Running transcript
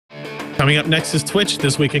Coming up next is Twitch,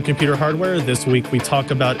 This Week in Computer Hardware. This week we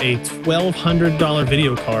talk about a $1,200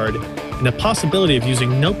 video card and the possibility of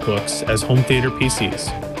using notebooks as home theater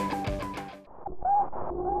PCs.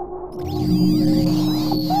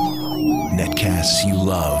 Netcasts you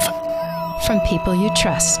love. From people you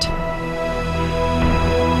trust.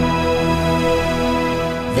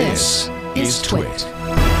 This is Twit.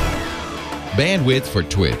 Bandwidth for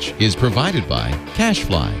Twitch is provided by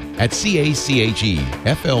CacheFly at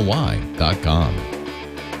CACHEFLY.com.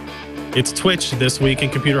 It's Twitch, This Week in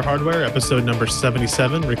Computer Hardware, episode number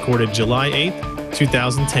 77, recorded July 8th,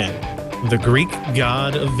 2010. The Greek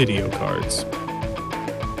God of Video Cards.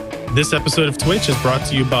 This episode of Twitch is brought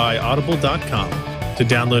to you by Audible.com. To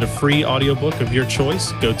download a free audiobook of your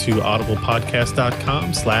choice, go to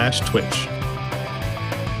audiblepodcast.com/Twitch.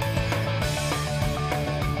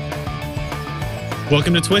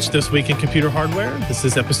 Welcome to Twitch, This Week in Computer Hardware. This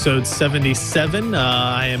is episode 77. We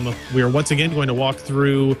are once again going to walk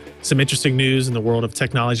through some interesting news in the world of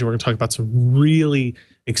technology. We're going to talk about some really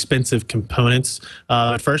expensive components.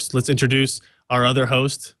 First, let's introduce our other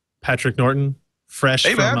host, Patrick Norton, fresh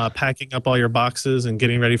from packing up all your boxes and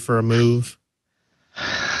getting ready for a move.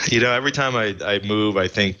 You know, every time I move, I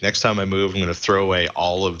think next time I move, I'm going to throw away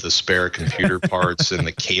all of the spare computer parts and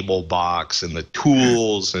the cable box and the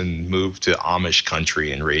tools and move to Amish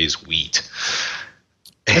country and raise wheat.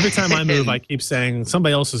 Every time I move, I keep saying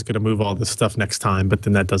somebody else is going to move all this stuff next time, but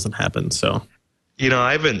then that doesn't happen. So, you know,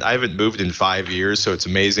 I haven't moved in 5 years, so it's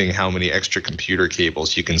amazing how many extra computer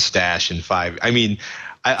cables you can stash in 5. I mean,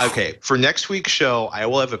 okay, for next week's show, I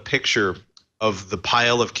will have a picture of the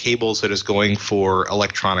pile of cables that is going for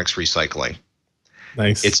electronics recycling.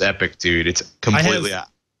 Nice. It's epic, dude. It's completely.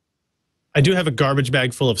 I do have a garbage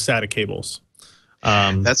bag full of SATA cables.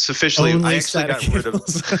 That's sufficiently. I actually got rid of.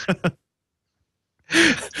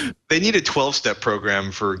 They need a 12-step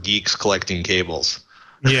program for geeks collecting cables.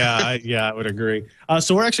 Yeah, I would agree.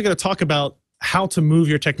 So we're actually going to talk about how to move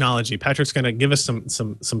your technology. Patrick's going to give us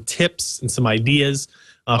some tips and some ideas.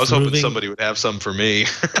 I was hoping somebody would have some for me.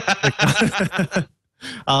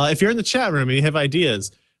 If you're in the chat room and you have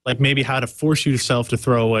ideas, like maybe how to force yourself to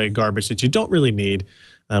throw away garbage that you don't really need,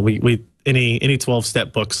 any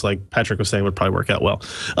 12-step books, like Patrick was saying, would probably work out well.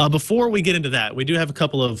 Before we get into that, we do have a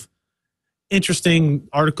couple of interesting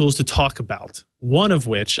articles to talk about. One of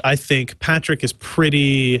which I think Patrick is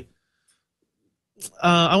pretty.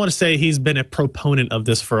 I want to say he's been a proponent of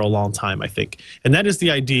this for a long time, I think. And that is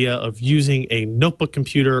the idea of using a notebook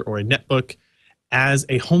computer or a netbook as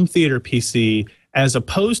a home theater PC, as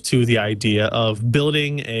opposed to the idea of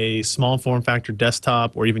building a small form factor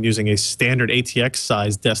desktop or even using a standard ATX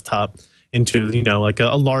size desktop into, you know, like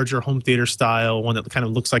a larger home theater style, one that kind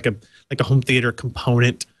of looks like a home theater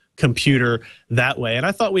component computer that way. And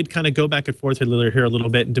I thought we'd kind of go back and forth here a little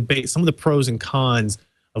bit and debate some of the pros and cons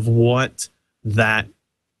of what that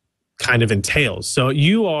kind of entails. So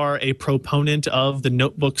you are a proponent of the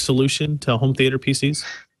notebook solution to home theater PCs?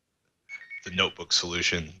 The notebook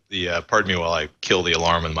solution. Pardon me while I kill the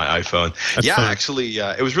alarm on my iPhone. That's yeah, fine. actually,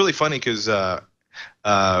 it was really funny because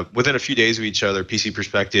within a few days of each other, PC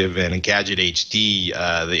Perspective and Engadget HD,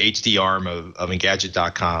 the HD arm of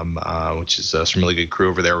Engadget.com, which is some really good crew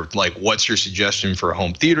over there, like, what's your suggestion for a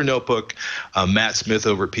home theater notebook? Matt Smith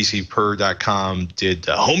over at PCPer.com did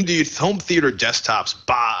home theater desktops.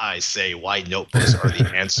 Bah, I say, why notebooks are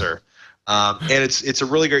the answer. And it's a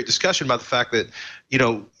really great discussion about the fact that, you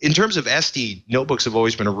know, in terms of SD, notebooks have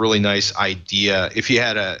always been a really nice idea. If you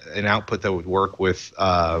had an output that would work with,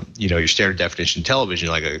 you know, your standard definition television,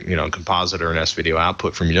 like a composite or an S-video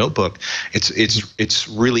output from your notebook, it's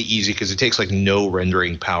really easy because it takes like no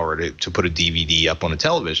rendering power to put a DVD up on a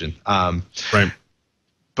television. Right.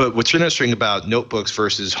 But what's interesting about notebooks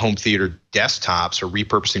versus home theater desktops, or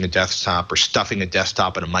repurposing a desktop or stuffing a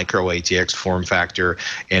desktop in a micro ATX form factor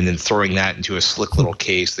and then throwing that into a slick little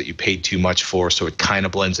case that you paid too much for, so it kind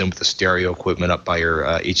of blends in with the stereo equipment up by your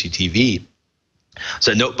HDTV.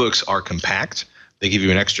 So notebooks are compact. They give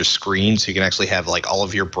you an extra screen, so you can actually have like all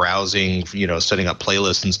of your browsing, you know, setting up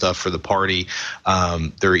playlists and stuff for the party.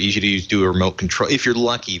 They're easy to use, do a remote control. If you're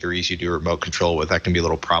lucky, they're easy to do a remote control with. That can be a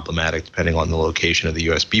little problematic depending on the location of the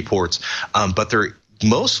USB ports. But they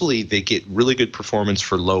get really good performance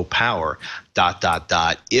for low power. ...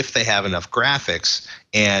 If they have enough graphics.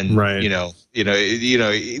 And right. you know,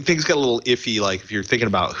 things get a little iffy. Like if you're thinking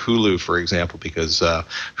about Hulu, for example, because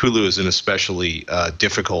Hulu is an especially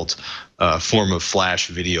difficult form of flash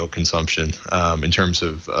video consumption in terms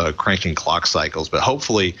of cranking clock cycles. But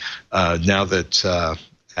hopefully, now that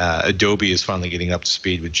Adobe is finally getting up to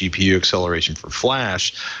speed with GPU acceleration for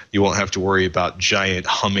Flash, you won't have to worry about giant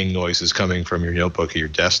humming noises coming from your notebook or your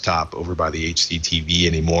desktop over by the HD TV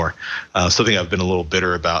anymore. Something I've been a little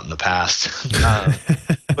bitter about in the past.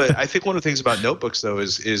 But I think one of the things about notebooks, though,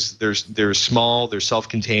 is they're small, they're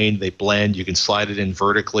self-contained, they blend. You can slide it in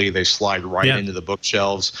vertically. They slide right into the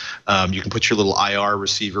bookshelves. You can put your little IR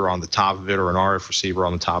receiver on the top of it or an RF receiver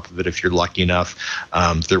on the top of it if you're lucky enough.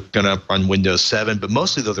 They're going to run Windows 7, but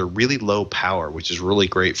mostly, though, they're really low power, which is really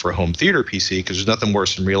great for a home theater PC because there's nothing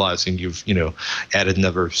worse than realizing you've added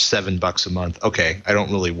another $7 a month. Okay, I don't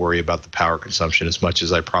really worry about the power consumption as much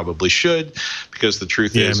as I probably should, because the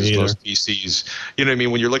truth is most PCs, you know what I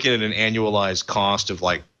mean, when you're looking at an annualized cost of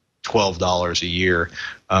like $12 a year,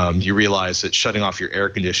 you realize that shutting off your air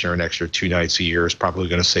conditioner an extra 2 nights a year is probably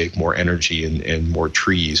going to save more energy and more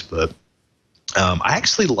trees. But I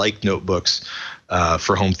actually like notebooks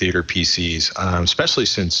for home theater PCs, especially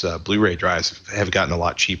since Blu-ray drives have gotten a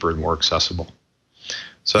lot cheaper and more accessible.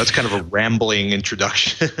 So that's kind of a rambling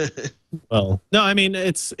introduction. Well, no, I mean,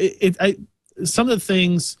 some of the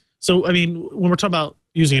things. So, I mean, when we're talking about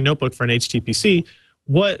using a notebook for an HTPC,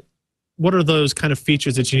 what are those kind of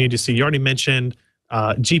features that you need to see? You already mentioned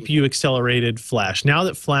GPU accelerated Flash. Now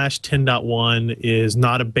that Flash 10.1 is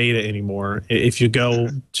not a beta anymore, if you go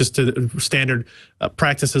just to the standard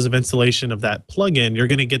practices of installation of that plugin, you're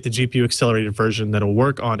going to get the GPU accelerated version that'll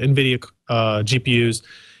work on NVIDIA GPUs,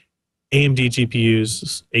 AMD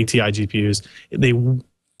GPUs, ATI GPUs. They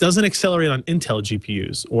doesn't accelerate on Intel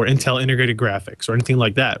GPUs or Intel integrated graphics or anything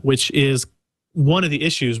like that, which is one of the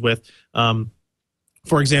issues with,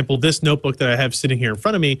 for example, this notebook that I have sitting here in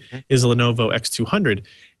front of me is a Lenovo X200.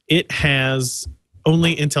 It has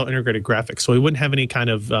only Intel integrated graphics, so it wouldn't have any kind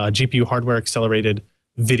of GPU hardware accelerated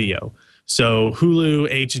video. So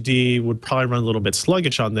Hulu HD would probably run a little bit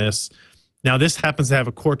sluggish on this. Now, this happens to have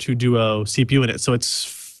a Core 2 Duo CPU in it, so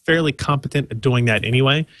it's fairly competent at doing that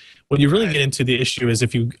anyway. What you really get into the issue is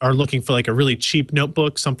if you are looking for like a really cheap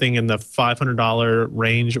notebook, something in the $500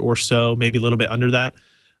 range or so, maybe a little bit under that,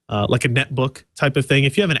 like a netbook type of thing.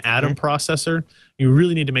 If you have an Atom processor, you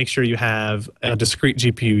really need to make sure you have a discrete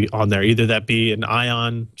GPU on there, either that be an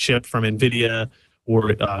Ion chip from NVIDIA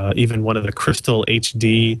or even one of the Crystal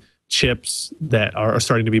HD chips that are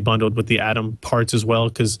starting to be bundled with the Atom parts as well.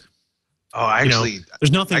 Because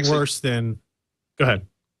there's nothing worse than. Go ahead.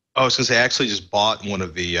 I was going to say, I actually just bought one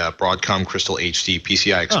of the Broadcom Crystal HD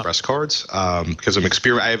PCI Express cards because I'm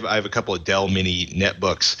experimenting. I have a couple of Dell Mini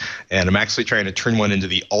netbooks, and I'm actually trying to turn one into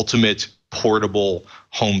the ultimate portable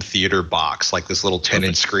home theater box, like this little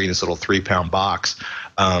 10-inch screen, this little 3-pound box,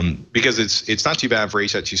 because it's not too bad for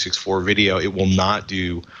H.264 video. It will not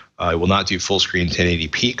do full screen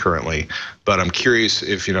 1080p currently, but I'm curious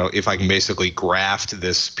if I can basically graft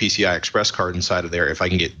this PCI Express card inside of there, if I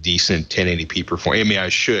can get decent 1080p performance. I mean, I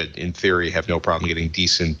should, in theory, have no problem getting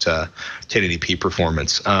decent 1080p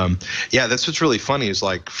performance. Yeah, that's what's really funny is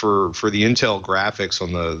like for the Intel graphics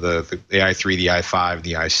on the i3, the i5,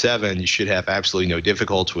 the i7, you should have absolutely no difficulties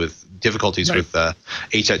with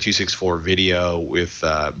H.264 video, with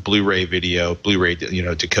Blu-ray video, Blu-ray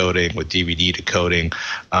decoding, with DVD decoding,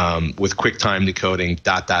 with QuickTime decoding, ...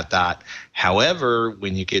 However,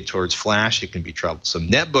 when you get towards Flash, it can be troublesome.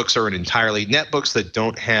 Netbooks are netbooks that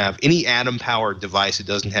don't have any Atom-powered device that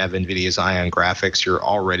doesn't have NVIDIA's Ion graphics. You're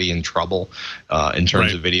already in trouble in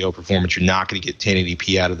terms of video performance. You're not going to get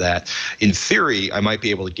 1080p out of that. In theory, I might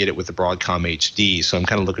be able to get it with the Broadcom HD, so I'm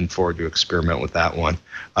kind of looking forward to experiment with that one.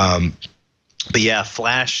 But yeah,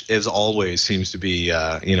 Flash, as always, seems to be,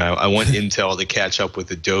 I want Intel to catch up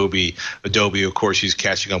with Adobe. Adobe, of course, is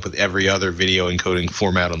catching up with every other video encoding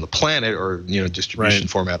format on the planet, or, distribution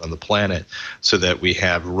format on the planet, so that we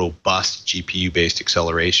have robust GPU-based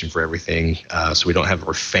acceleration for everything, so we don't have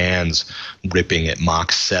our fans ripping at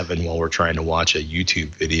Mach 7 while we're trying to watch a YouTube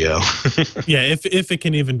video. Yeah, if it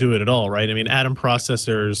can even do it at all, right? I mean, Atom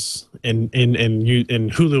processors and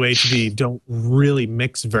Hulu HD don't really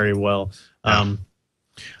mix very well. But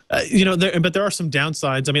there are some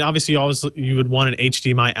downsides. I mean, obviously, you would want an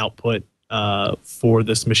HDMI output for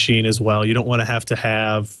this machine as well. You don't want to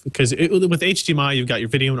have because with HDMI, you've got your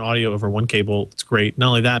video and audio over one cable. It's great. Not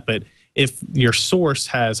only that, but if your source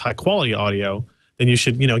has high quality audio, then you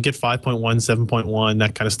should get 5.1, 7.1,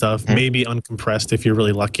 that kind of stuff. Maybe uncompressed if you're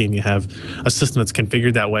really lucky and you have a system that's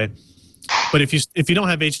configured that way. But if you don't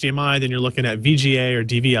have HDMI, then you're looking at VGA or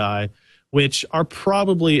DVI, which are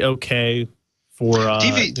probably okay for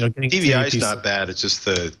DVI is not bad. It's just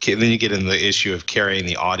then you get in the issue of carrying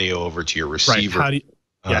the audio over to your receiver. Right.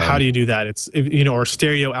 How do you do that? It's or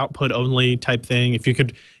stereo output only type thing. If you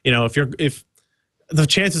could, if the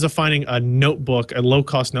chances of finding a notebook, a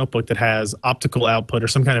low-cost notebook that has optical output or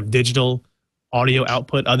some kind of digital audio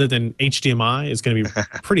output other than HDMI is going to be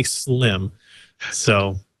pretty slim.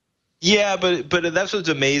 So yeah, but that's what's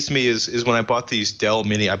amazed me is when I bought these Dell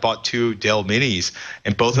Mini. I bought 2 Dell Minis,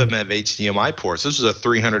 and both of them have HDMI ports. This was a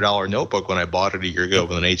 $300 notebook when I bought it a year ago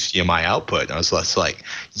with an HDMI output. And I was less like,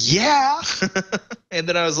 yeah. And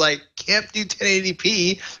then I was like, can't do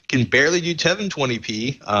 1080p, can barely do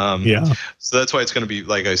 720p. yeah. So that's why it's going to be,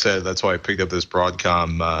 like I said, that's why I picked up this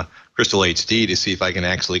Broadcom Crystal HD to see if I can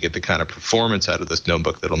actually get the kind of performance out of this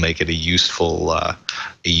notebook that'll make it a useful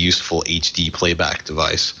HD playback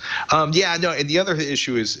device. Yeah, no, and the other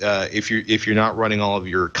issue is if you're not running all of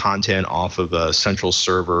your content off of a central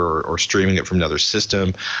server or streaming it from another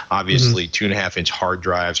system, obviously 2.5-inch hard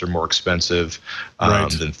drives are more expensive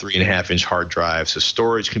than 3.5-inch hard drives. So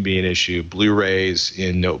storage can be an issue. Blu-rays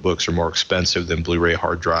in notebooks are more expensive than Blu-ray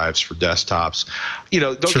hard drives for desktops.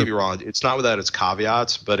 Don't get me wrong, it's not without its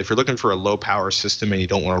caveats, but if you're looking for a low power system and you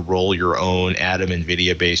don't want to roll your own Atom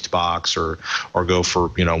NVIDIA based box or go for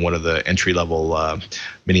one of the entry level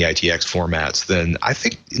mini ITX formats, then I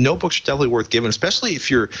think notebooks are definitely worth giving, especially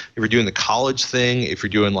if you're doing the college thing, if you're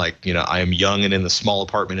doing I am young and in the small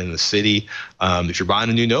apartment in the city. If you're buying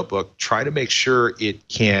a new notebook, try to make sure it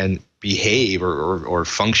can behave or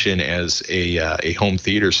function as a home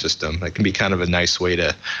theater system. That can be kind of a nice way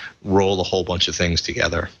to roll a whole bunch of things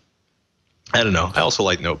together. I don't know. I also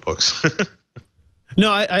like notebooks.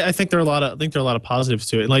 No, I think there are a lot of positives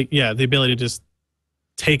to it. Like, yeah, the ability to just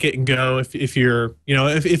take it and go. If you're,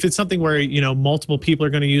 if it's something where multiple people are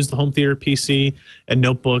going to use the home theater PC, and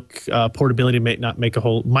notebook portability might not make a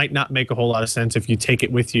whole lot of sense if you take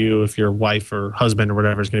it with you. If your wife or husband or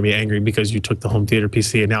whatever is going to be angry because you took the home theater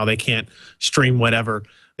PC and now they can't stream whatever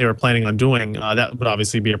they were planning on doing, that would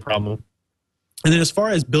obviously be a problem. And then as far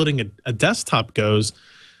as building a desktop goes,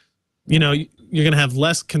 you're going to have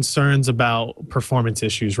less concerns about performance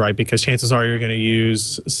issues, right? Because chances are you're going to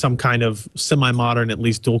use some kind of semi-modern, at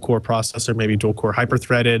least dual-core processor, maybe dual-core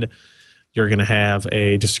hyper-threaded. You're going to have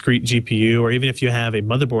a discrete GPU, or even if you have a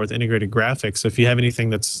motherboard with integrated graphics, so if you have anything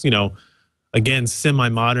that's, again,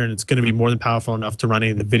 semi-modern, it's going to be more than powerful enough to run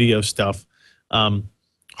any of the video stuff.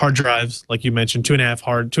 Hard drives, like you mentioned,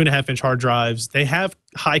 2.5-inch hard drives. They have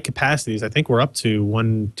high capacities. I think we're up to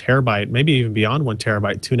 1 terabyte, maybe even beyond 1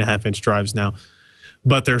 terabyte, 2.5-inch drives now.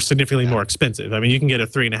 But they're significantly more expensive. I mean, you can get a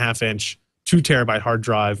 3.5-inch, 2 terabyte hard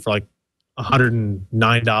drive for like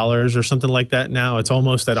 $109 or something like that now. It's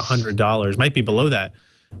almost at $100. Might be below that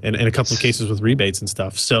in a couple of cases with rebates and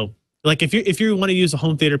stuff. So, like, if you want to use a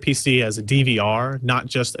home theater PC as a DVR, not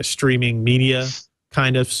just a streaming media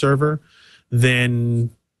kind of server, then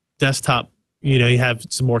desktop, you have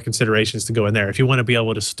some more considerations to go in there. If you want to be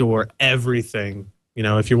able to store everything,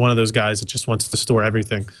 if you're one of those guys that just wants to store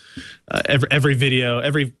everything, every video,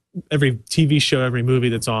 every TV show, every movie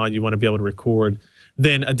that's on, you want to be able to record,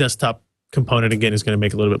 then a desktop component, again, is going to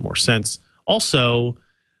make a little bit more sense. Also,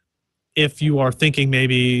 if you are thinking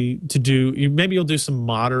maybe you'll do some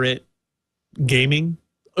moderate gaming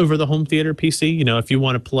over the home theater PC. If you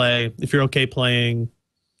want to play, if you're okay playing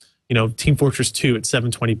Team Fortress 2 at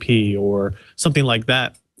 720p or something like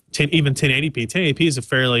that, even 1080p. 1080p is a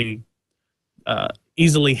fairly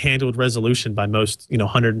easily handled resolution by most,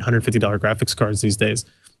 $100, $150 graphics cards these days.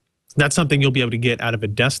 That's something you'll be able to get out of a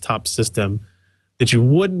desktop system that you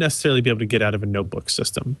wouldn't necessarily be able to get out of a notebook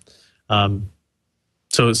system.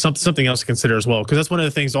 So it's something else to consider as well, because that's one of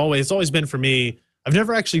the things it's always been for me. I've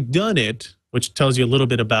never actually done it, which tells you a little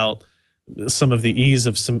bit about some of the ease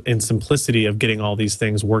and simplicity of getting all these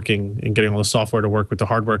things working and getting all the software to work with the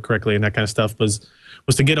hardware correctly and that kind of stuff was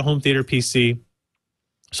to get a home theater PC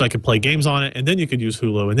so I could play games on it, and then you could use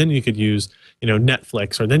Hulu, and then you could use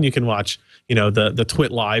Netflix, or then you can watch the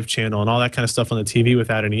Twit Live channel and all that kind of stuff on the TV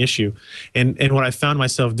without any issue. And what I found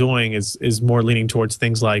myself doing is more leaning towards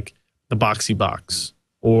things like the Boxy Box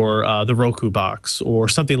or the Roku box or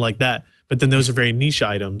something like that. But then those are very niche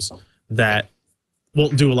items that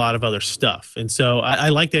won't do a lot of other stuff. And so I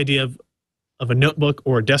like the idea of a notebook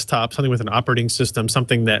or a desktop, something with an operating system,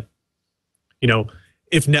 something that,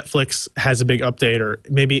 if Netflix has a big update, or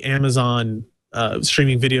maybe Amazon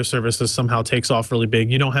streaming video services somehow takes off really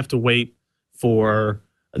big, you don't have to wait for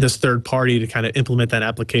this third party to kind of implement that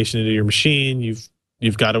application into your machine.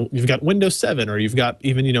 You've got Windows 7, or you've got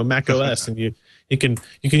even Mac OS, and you can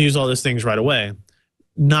use all those things right away.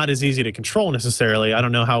 Not as easy to control necessarily. I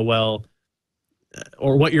don't know how well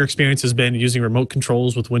or what your experience has been using remote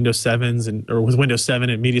controls with Windows 7s or with Windows 7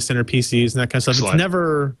 and Media Center PCs and that kind of stuff.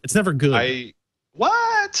 Excellent. It's never good.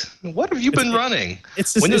 What? What have you been running?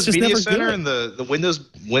 It's just, Windows it's just Media never Center good. and the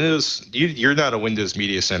Windows. You're not a Windows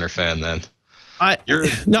Media Center fan then. You're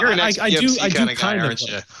No, an I do XPMC kind of guy, kind of. aren't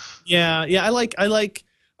you? Yeah, I like.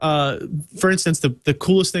 For instance, the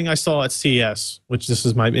coolest thing I saw at CES, which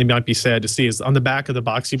it might be sad to see, is on the back of the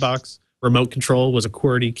Boxy Box remote control was a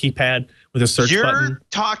QWERTY keypad with a search button. You're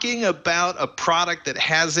talking about a product that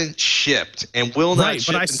hasn't shipped and will not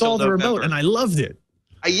ship But I saw the November. remote and I loved it.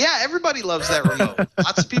 Yeah, everybody loves that remote.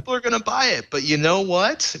 Lots of people are going to buy it, but you know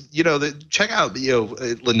what? Check out.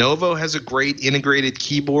 Lenovo has a great integrated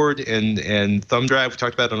keyboard and thumb drive. We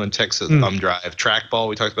talked about it on thumb drive. Trackball.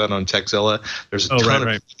 We talked about it on Texilla. There's a ton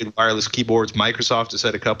of good wireless keyboards. Microsoft has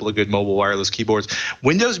had a couple of good mobile wireless keyboards.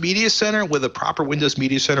 Windows Media Center with a proper Windows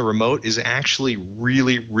Media Center remote is actually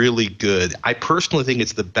really, really good. I personally think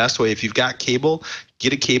it's the best way. If you've got cable,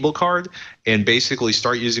 get a cable card and basically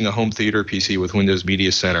start using a home theater PC with Windows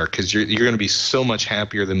Media Center, because you're going to be so much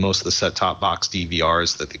happier than most of the set-top box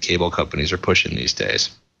DVRs that the cable companies are pushing these days.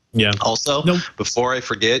 Yeah. Also, before I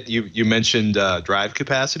forget, you mentioned drive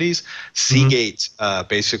capacities. Seagate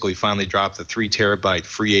basically finally dropped the 3 terabyte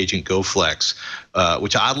free agent GoFlex,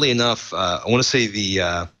 which oddly enough, I want to say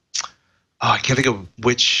I can't think of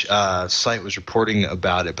which site was reporting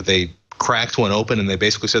about it, but they cracked one open and they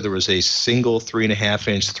basically said there was a single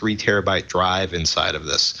 3.5-inch 3 terabyte drive inside of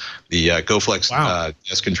this, the GoFlex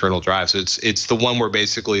disk internal drive. So it's the one where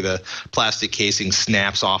basically the plastic casing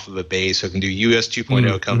snaps off of the base, so it can do US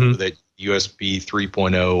 2.0, comes with it USB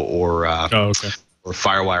 3.0 or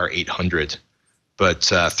FireWire 800. But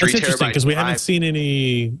 3 That's interesting because we drive, haven't seen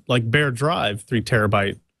any like bare drive 3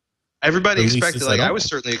 terabyte. Everybody expected, like I was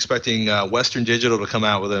certainly expecting Western Digital to come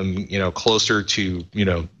out with them, closer to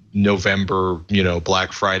November,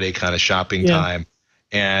 Black Friday kind of shopping time.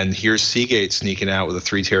 And here's Seagate sneaking out with a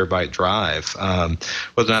 3 terabyte drive.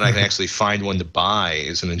 Whether or not I can actually find one to buy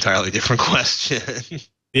is an entirely different question.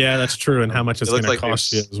 Yeah, that's true. And how much it's going to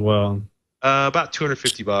cost you as well? About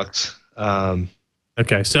 $250.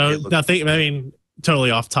 Okay, so now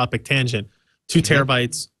totally off topic tangent. 2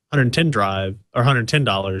 terabytes, $110 drive or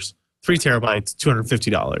 $110. 3 terabytes,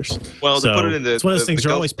 $250. Well, to put it into it's one of those things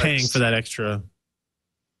you're always paying for that extra.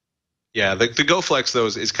 Yeah, the GoFlex though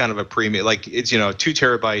is kind of a premium. Like it's 2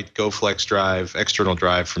 terabyte GoFlex drive, external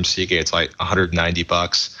drive from Seagate. It's like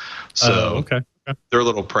 $190. So they're a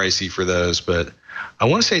little pricey for those, but I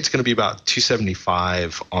want to say it's going to be about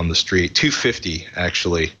 $275 on the street, $250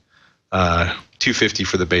 actually. $250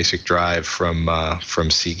 for the basic drive from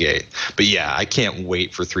Seagate. But yeah, I can't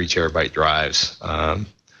wait for 3 terabyte drives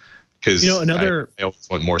because I always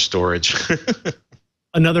want more storage.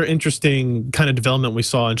 Another interesting kind of development we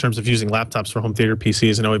saw in terms of using laptops for home theater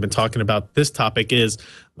PCs, I know we've been talking about this topic, is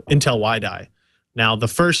Intel WiDi. Now,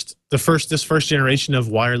 this first generation of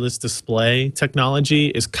wireless display technology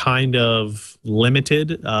is kind of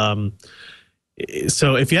limited.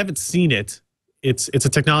 So if you haven't seen it, it's a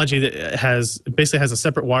technology that basically has a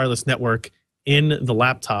separate wireless network in the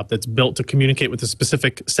laptop that's built to communicate with a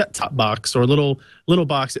specific set-top box or little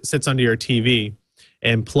box that sits under your TV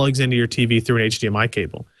and plugs into your TV through an HDMI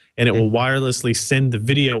cable. And it will wirelessly send the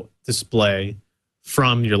video display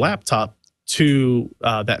from your laptop to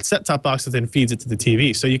that set-top box that then feeds it to the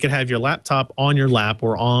TV. So you can have your laptop on your lap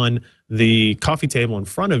or on the coffee table in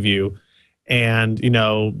front of you and,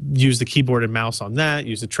 use the keyboard and mouse on that,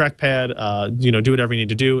 use the trackpad, do whatever you need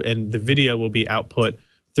to do, and the video will be output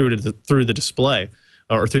through the display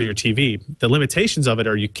or through your TV. The limitations of it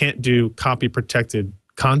are you can't do copy-protected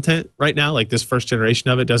content right now. Like this first generation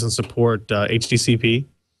of it doesn't support HDCP,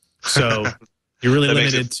 so you're really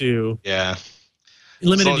limited to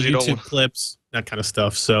YouTube clips, that kind of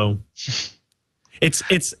stuff. So it's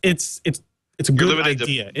a good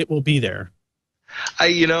idea. It will be there.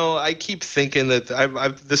 I keep thinking that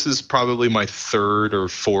this is probably my 3rd or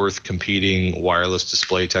 4th competing wireless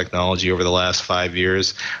display technology over the last 5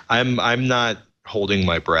 years. I'm not holding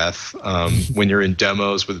my breath when you're in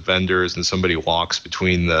demos with vendors and somebody walks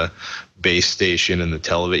between the base station and the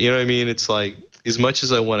television. You know what I mean? It's like, as much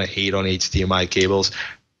as I want to hate on HDMI cables,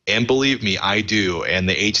 and believe me, I do. And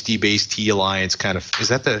the HD-based T Alliance kind of is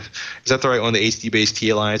that the right one? The HD-based T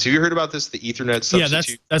Alliance. Have you heard about this? The Ethernet substitute.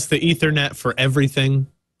 Yeah, that's the Ethernet for everything.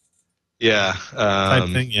 Yeah. Type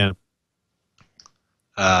thing. Yeah.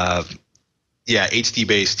 Yeah, HD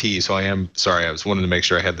base T. So I am sorry, I was wanting to make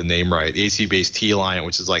sure I had the name right. The HD base T line,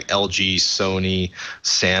 which is like LG, Sony,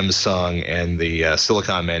 Samsung, and the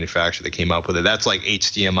silicon manufacturer that came up with it. That's like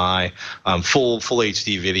HDMI, full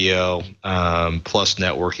HD video, plus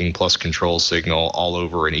networking, plus control signal all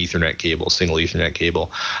over an Ethernet cable, single Ethernet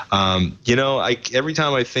cable. Every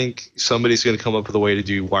time I think somebody's going to come up with a way to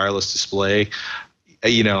do wireless display,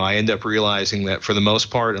 I end up realizing that for the most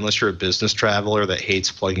part, unless you're a business traveler that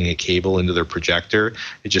hates plugging a cable into their projector,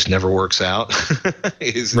 it just never works out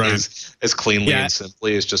as cleanly and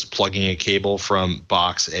simply as just plugging a cable from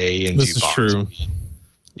box A into this is box true. B.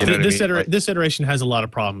 You know This iteration has a lot of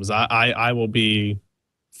problems. I will be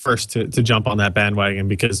first to jump on that bandwagon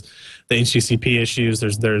because the HDCP issues.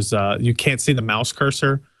 There's you can't see the mouse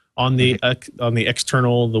cursor on the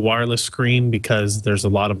external, the wireless screen, because there's a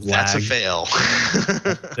lot of lag. That's a fail.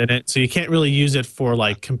 in it. So you can't really use it for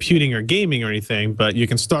like computing or gaming or anything, but you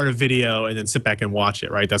can start a video and then sit back and watch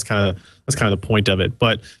it, right? That's kind of the point of it.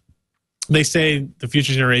 But they say the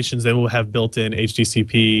future generations, they will have built-in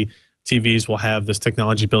HDCP TVs will have this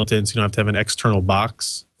technology built in, so you don't have to have an external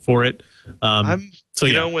box for it.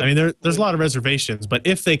 There's a lot of reservations, but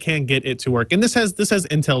if they can get it to work, and this has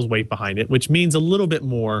Intel's weight behind it, which means a little bit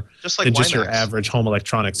more than just your average home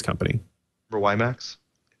electronics company. Remember WiMAX?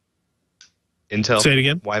 Intel. Say it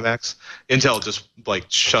again. WiMAX. Intel just like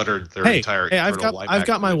shuttered their entire. Hey, I've got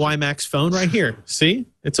my WiMAX phone right here. See,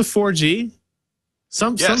 it's a 4G.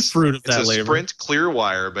 Some fruit of that labor. It's a Sprint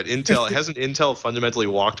Clearwire, but hasn't Intel fundamentally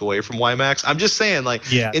walked away from WiMAX? I'm just saying,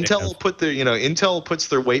 Intel puts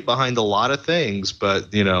their weight behind a lot of things, but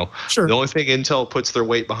the only thing Intel puts their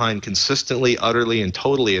weight behind consistently, utterly, and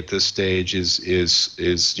totally at this stage is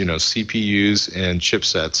CPUs and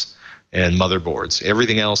chipsets and motherboards.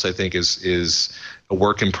 Everything else, I think, is a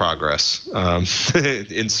work in progress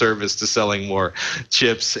in service to selling more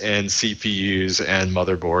chips and CPUs and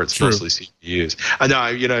motherboards, mostly CPUs. I know,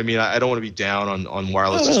 I don't want to be down on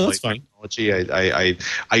wireless display technology.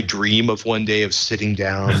 I dream of one day of sitting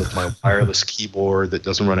down with my wireless keyboard that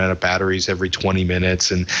doesn't run out of batteries every 20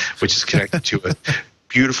 minutes and which is connected to a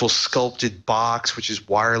beautiful sculpted box, which is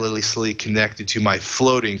wirelessly connected to my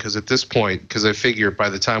floating. Because at this point, because I figure by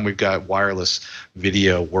the time we've got wireless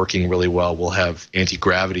video working really well, we'll have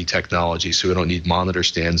anti-gravity technology, so we don't need monitor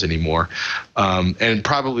stands anymore. And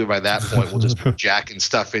probably by that point, we'll just be jacking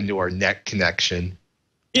stuff into our neck connection.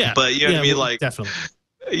 Yeah, but you know what I mean, like definitely.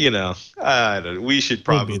 We should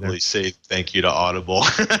probably say thank you to Audible.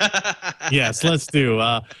 Yes, let's do.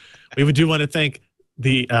 We do want to thank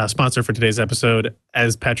the sponsor for today's episode,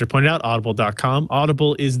 as Patrick pointed out, Audible.com.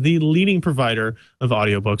 Audible is the leading provider of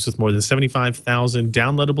audiobooks with more than 75,000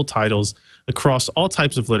 downloadable titles across all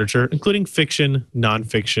types of literature, including fiction,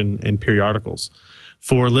 nonfiction, and periodicals.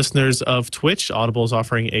 For listeners of Twitch, Audible is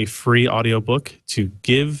offering a free audiobook to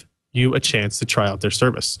give you a chance to try out their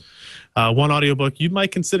service. One audiobook you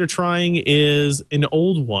might consider trying is an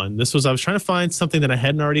old one. I was trying to find something that I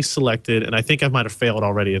hadn't already selected, and I think I might have failed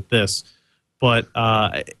already at this. But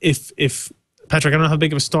if Patrick, I don't know how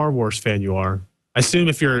big of a Star Wars fan you are. I assume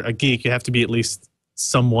if you're a geek, you have to be at least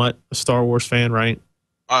somewhat a Star Wars fan, right?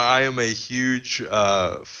 I am a huge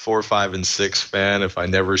 4, 5, and 6 fan. If I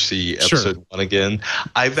never see episode 1 again,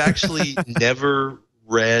 I've actually never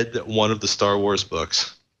read one of the Star Wars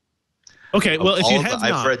books. Okay, well, if you have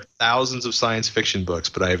I've read thousands of science fiction books,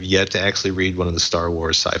 but I have yet to actually read one of the Star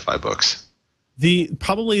Wars sci-fi books.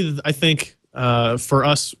 I think. For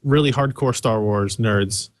us really hardcore Star Wars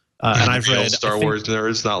nerds, and I've read Star Wars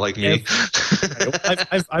nerds, not like me.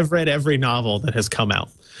 I've read every novel that has come out.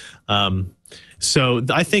 So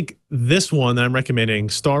I think this one that I'm recommending,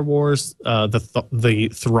 Star Wars, the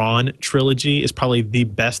Thrawn trilogy, is probably the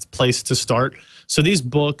best place to start. So these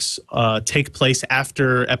books take place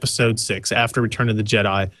after Episode 6, after Return of the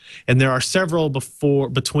Jedi, and there are several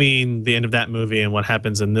between the end of that movie and what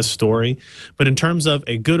happens in this story. But in terms of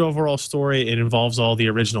a good overall story, it involves all the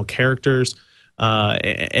original characters,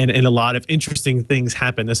 and a lot of interesting things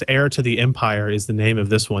happen. This Heir to the Empire is the name of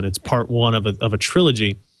this one. It's part 1 of a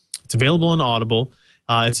trilogy. It's available on Audible.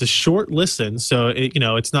 It's a short listen, so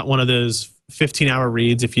it's not one of those 15-hour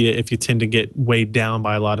reads if you tend to get weighed down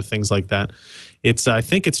by a lot of things like that. I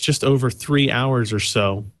think it's just over 3 hours or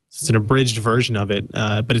so. It's an abridged version of it,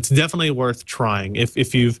 but it's definitely worth trying.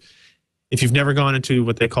 If you've never gone into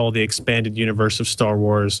what they call the expanded universe of Star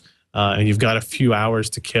Wars, and you've got a few hours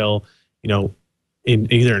to kill,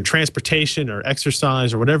 in either in transportation or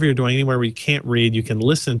exercise or whatever you're doing, anywhere where you can't read, you can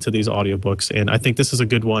listen to these audiobooks. And I think this is a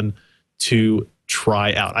good one to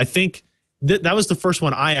try out. I think that was the first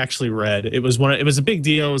one I actually read. It was it was a big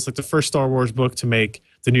deal. It was like the first Star Wars book to make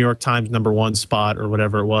the New York Times #1 spot or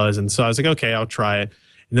whatever it was. And so I was like, okay, I'll try it.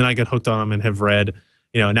 And then I got hooked on them and have read,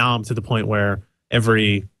 now I'm to the point where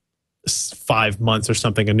every 5 months or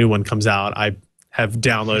something, a new one comes out. I have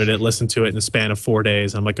downloaded it, listened to it in the span of 4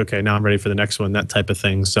 days. I'm like, okay, now I'm ready for the next one, that type of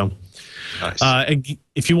thing. So Nice.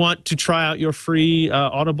 if you want to try out your free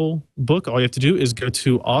Audible book, all you have to do is go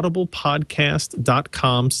to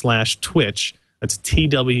audiblepodcast.com/Twitch. That's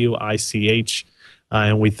TWICH.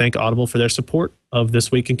 And we thank Audible for their support of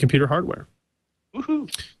This Week in Computer Hardware. Woohoo.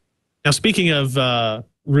 Now, speaking of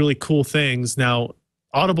really cool things, now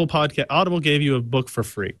Audible gave you a book for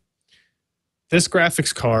free. This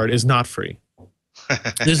graphics card is not free.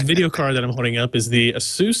 This video card that I'm holding up is the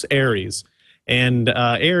Asus Ares. And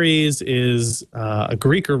Ares is a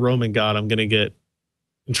Greek or Roman god. I'm going to get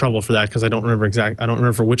in trouble for that because I don't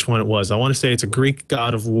remember which one it was. I want to say it's a Greek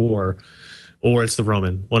god of war, or it's the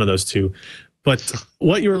Roman, one of those two. But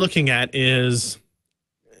what you're looking at is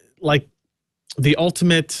like the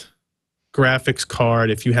ultimate graphics card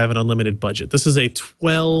if you have an unlimited budget. This is a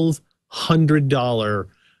 $1,200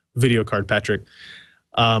 video card, Patrick,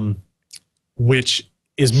 which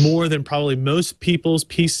is more than probably most people's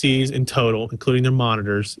PCs in total, including their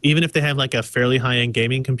monitors. Even if they have like a fairly high-end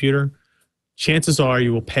gaming computer, chances are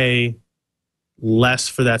you will pay less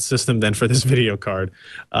for that system than for this video card.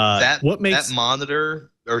 That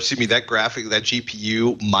monitor, or excuse me, that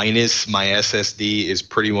GPU minus my SSD is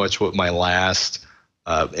pretty much what my last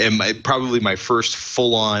and probably my first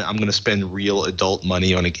full-on, I'm going to spend real adult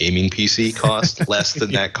money on a gaming PC cost, less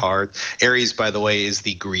than that card. Ares, by the way, is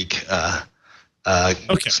the Greek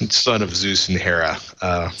son of Zeus and Hera.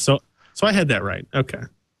 So I had that right. Okay,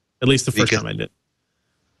 at least the first time I did.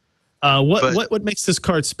 What makes this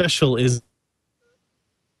card special is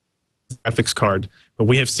graphics card, but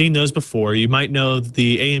we have seen those before. You might know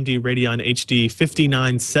the AMD Radeon HD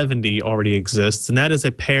 5970 already exists, and that is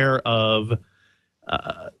a pair of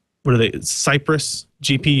what are they? Cypress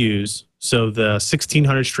GPUs. So the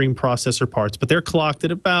 1600 stream processor parts, but they're clocked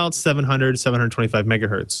at about 725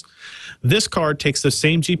 megahertz. This card takes those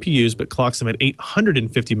same GPUs, but clocks them at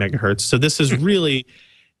 850 megahertz. So this is really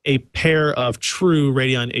a pair of true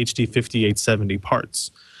Radeon HD 5870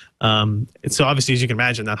 parts. And so obviously, as you can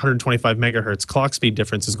imagine, that 125 megahertz clock speed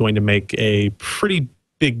difference is going to make a pretty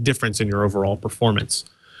big difference in your overall performance.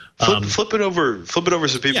 Flip it over so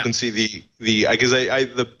people can see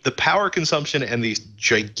the power consumption and the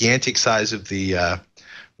gigantic size of the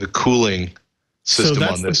cooling system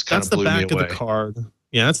on this kind of blew me away. That's the back of the card.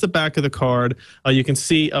 Yeah, that's the back of the card. You can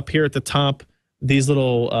see up here at the top these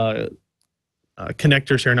little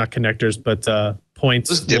connectors here, not connectors, but points.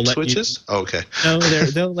 Those dip switches? Okay. No,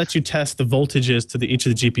 they'll let you test the voltages to each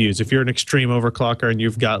of the GPUs. If you're an extreme overclocker and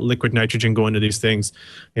you've got liquid nitrogen going to these things,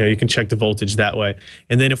 you can check the voltage that way.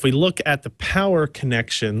 And then if we look at the power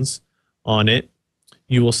connections on it,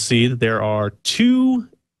 you will see that there are two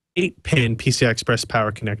 8-pin PCI Express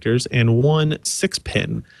power connectors and one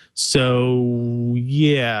 6-pin. So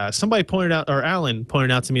yeah, somebody pointed out, or Alan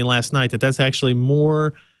pointed out to me last night, that's actually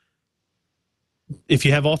more. If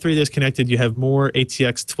you have all three of those connected, you have more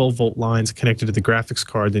ATX 12-volt lines connected to the graphics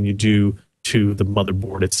card than you do to the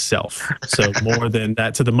motherboard itself. So more than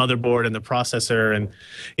that to the motherboard and the processor. And,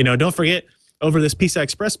 don't forget, over this PCI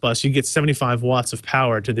Express bus, you get 75 watts of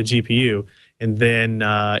power to the GPU. And then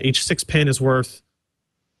each 6-pin is worth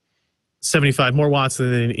 75 more watts,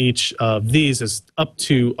 and then each of these is up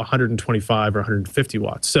to 125 or 150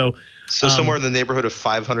 watts. So somewhere in the neighborhood of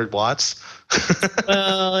 500 watts.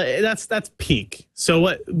 That's peak.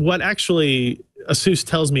 So what actually Asus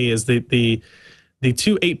tells me is that the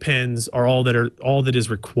two 8-pins are all that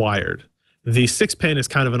is required. The 6-pin is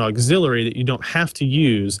kind of an auxiliary that you don't have to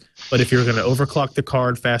use, but if you're going to overclock the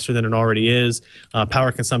card faster than it already is,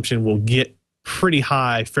 power consumption will get pretty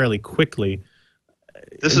high fairly quickly.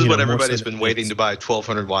 This is what everybody's been waiting to buy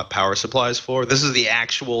 1,200 watt power supplies for. This is the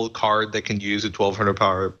actual card that can use a 1,200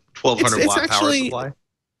 watt power supply.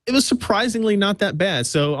 It was surprisingly not that bad.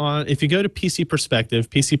 So if you go to PC Perspective,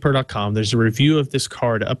 PCPer.com, there's a review of this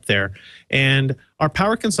card up there. And our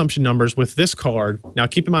power consumption numbers with this card, now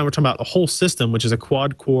keep in mind we're talking about a whole system, which is a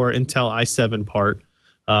quad-core Intel i7 part,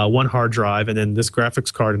 one hard drive, and then this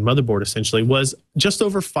graphics card and motherboard essentially was just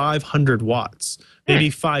over 500 watts, maybe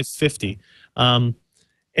 550.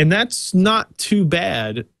 And that's not too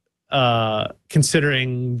bad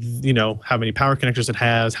considering, how many power connectors it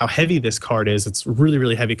has, how heavy this card is. It's really,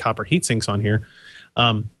 really heavy copper heat sinks on here.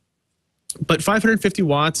 But 550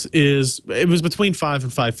 watts it was between 5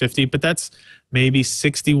 and 550, but that's maybe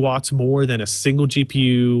 60 watts more than a single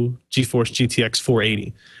GPU GeForce GTX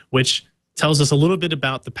 480, which tells us a little bit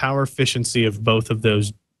about the power efficiency of both of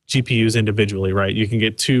those GPUs individually, right? You can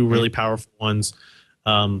get two really powerful ones,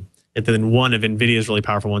 and then one of NVIDIA's really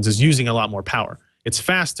powerful ones is using a lot more power. It's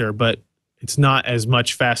faster, but it's not as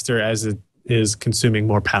much faster as it is consuming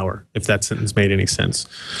more power, if that sentence made any sense.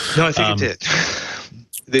 No, I think it did.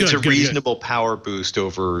 It's Good, a reasonable power boost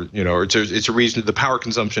over, it's a reason. The power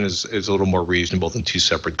consumption is a little more reasonable than two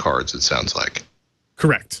separate cards, it sounds like.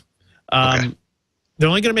 Correct. Okay. They're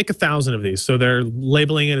only going to make 1,000 of these, so they're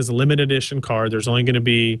labeling it as a limited edition card. There's only going to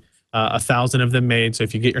be 1,000 of them made, so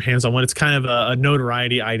if you get your hands on one, it's kind of a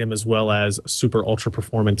notoriety item as well as a super ultra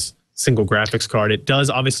performance single graphics card. It does,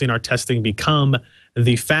 obviously, in our testing, become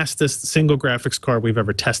the fastest single graphics card we've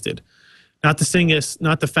ever tested. Not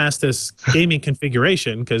the fastest gaming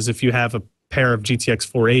configuration, because if you have a pair of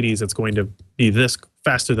GTX 480s, it's going to be this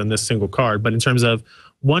faster than this single card. But in terms of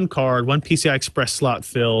one card, one PCI Express slot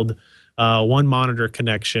filled, one monitor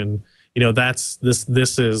connection, this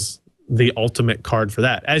is the ultimate card for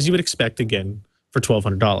that, as you would expect, again, for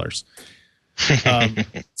 $1,200.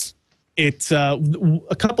 It's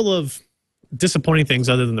a couple of disappointing things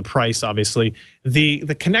other than the price, obviously.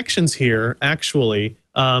 The connections here actually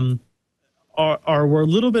were a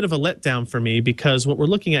little bit of a letdown for me, because what we're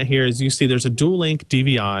looking at here is, you see there's a dual link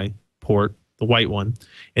DVI port, the white one,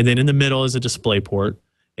 and then in the middle is a display port,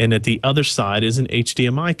 and at the other side is an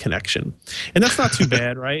HDMI connection. And that's not too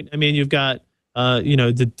bad, right? I mean, you've got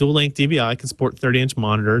the dual link DVI can support 30-inch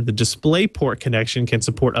monitor. The display port connection can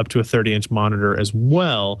support up to a 30-inch monitor as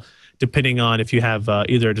well, depending on if you have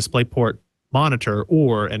either a display port monitor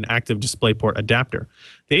or an active DisplayPort adapter.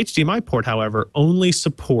 The HDMI port, however, only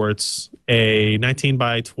supports a 19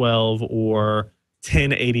 by 12 or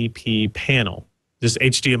 1080p panel. Just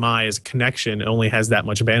HDMI as a connection, it only has that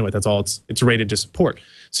much bandwidth. That's all it's rated to support.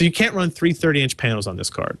 So you can't run three 30-inch panels on this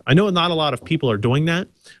card. I know not a lot of people are doing that,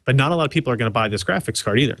 but not a lot of people are going to buy this graphics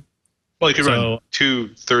card either. Well, you could run two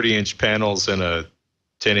 30-inch panels and a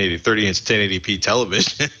 30-inch 1080p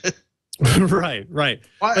television. Right.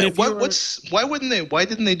 Why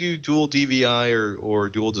didn't they do dual DVI or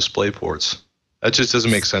dual display ports? That just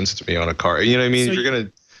doesn't make sense to me on a car. You know what I mean? So, if you're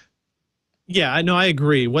gonna. Yeah, I know. I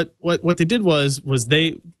agree. What they did was when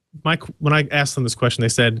I asked them this question, they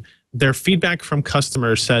said their feedback from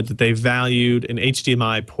customers said that they valued an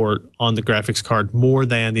HDMI port on the graphics card more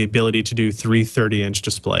than the ability to do three 30-inch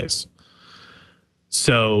displays.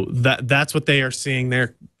 So that's what they are seeing.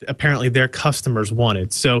 Apparently their customers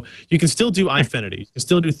wanted. So you can still do Eyefinity. You can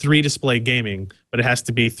still do three display gaming, but it has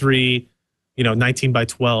to be three, 19 by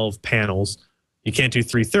 12 panels. You can't do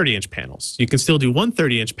three 30-inch panels. You can still do one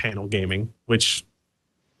 30-inch panel gaming, which,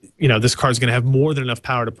 this card's going to have more than enough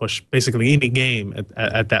power to push basically any game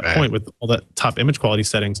at that point with all the top image quality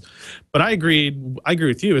settings. But I agree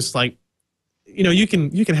with you. It's like, you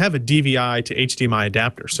can have a DVI to HDMI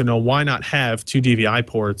adapter. So no, why not have two DVI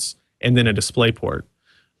ports and then a display port,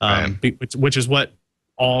 which is what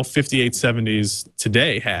all 5870s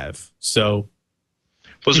today have. So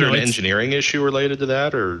was there an engineering issue related to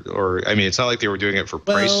that, or I mean, it's not like they were doing it for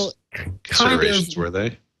price considerations, were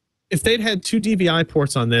they? If they'd had two DVI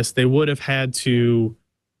ports on this, they would have had to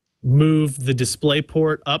move the display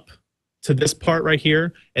port up to this part right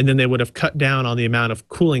here, and then they would have cut down on the amount of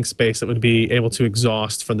cooling space that would be able to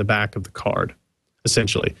exhaust from the back of the card,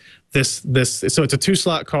 essentially. So it's a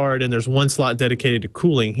 2-slot card, and there's 1 slot dedicated to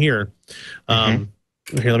cooling here. Here,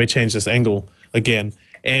 let me change this angle again.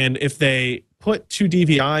 And if they put two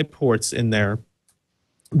DVI ports in there,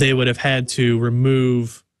 they would have had to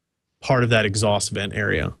remove part of that exhaust vent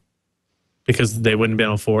area, because they wouldn't be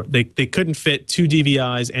able to they couldn't fit two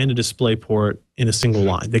DVIs and a display port in a single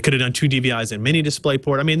line. They could have done two DVIs and mini display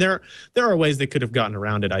port. I mean, there are ways they could have gotten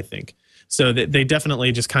around it, I think. So they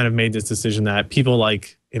definitely just kind of made this decision that people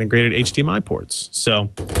like integrated HDMI ports. So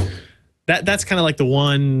that's kind of like the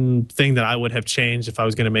one thing that I would have changed if I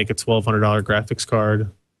was going to make a $1,200 graphics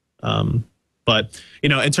card. But,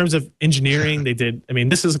 in terms of engineering,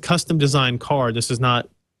 this is a custom designed card. This is not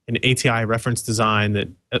an ATI reference design that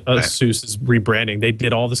ASUS is rebranding. They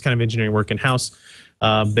did all this kind of engineering work in-house.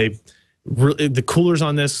 The coolers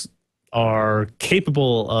on this are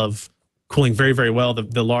capable of cooling very, very well.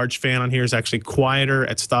 The large fan on here is actually quieter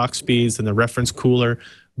at stock speeds than the reference cooler,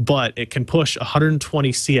 but it can push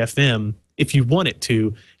 120 CFM if you want it to.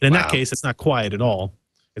 And in that case, it's not quiet at all.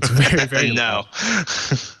 It's very, very no.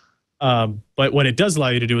 But what it does allow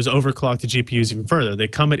you to do is overclock the GPUs even further. They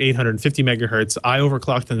come at 850 megahertz. I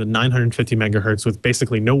overclocked them to 950 megahertz with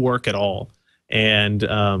basically no work at all. And,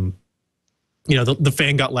 the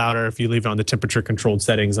fan got louder if you leave it on the temperature controlled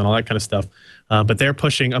settings and all that kind of stuff. But they're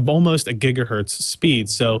pushing almost a gigahertz speed.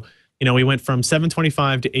 So we went from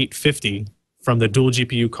 725 to 850 from the dual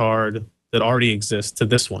GPU card that already exists to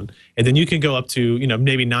this one. And then you can go up to,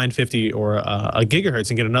 maybe 950 or a gigahertz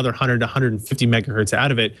and get another 100 to 150 megahertz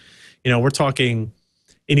out of it. We're talking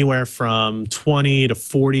anywhere from 20 to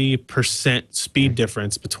 40% speed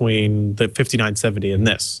difference between the 5970 and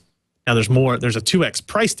this. Now there's a 2x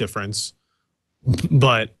price difference,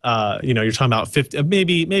 but you're talking about 50,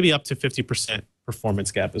 maybe up to 50%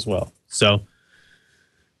 performance gap as well. So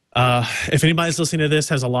if anybody's listening to this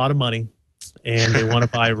has a lot of money and they want to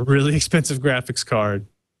buy a really expensive graphics card,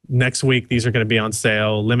 next week these are going to be on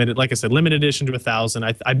sale. Limited, like I said, limited edition to 1,000.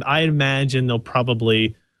 I imagine they'll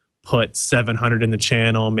probably put 700 in the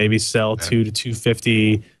channel, maybe sell 2 to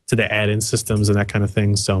 250 to the add-in systems and that kind of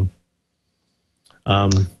thing. So,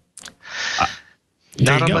 not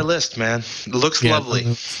on my list, man. It looks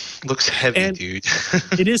lovely. Looks heavy, dude.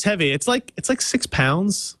 It is heavy. It's like 6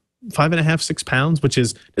 pounds, 5.5, 6 pounds, which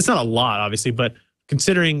is, it's not a lot, obviously, but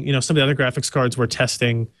considering, some of the other graphics cards we're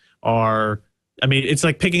testing are, it's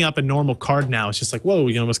like picking up a normal card now. It's just like, whoa,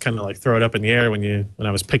 you almost kind of like throw it up in the air when I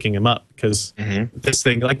was picking them up, because this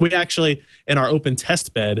thing, like, we actually, in our open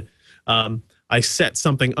test bed, I set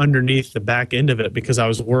something underneath the back end of it because I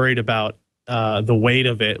was worried about the weight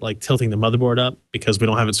of it, like tilting the motherboard up, because we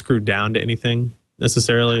don't have it screwed down to anything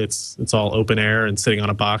necessarily. It's all open air and sitting on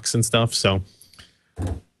a box and stuff. So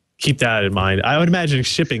keep that in mind. I would imagine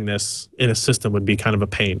shipping this in a system would be kind of a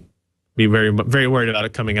pain. Be very, very worried about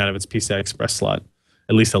it coming out of its PCI Express slot,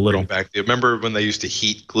 at least a little. Remember when they used to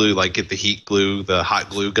heat glue, like get the heat glue, the hot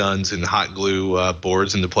glue guns and hot glue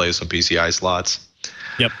boards into place on PCI slots?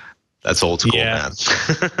 Yep. That's old school, man.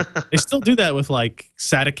 They still do that with like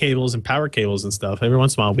SATA cables and power cables and stuff. Every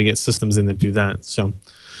once in a while we get systems in that do that. So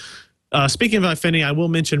speaking of Infinity, I will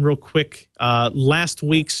mention real quick, last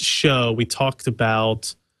week's show we talked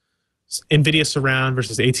about NVIDIA Surround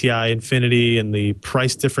versus ATI Infinity and the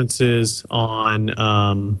price differences on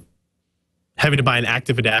having to buy an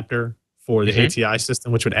active adapter for the ATI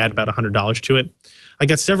system, which would add about $100 to it. I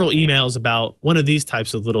got several emails about one of these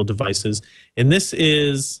types of little devices, and this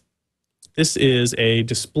is a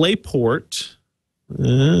display port.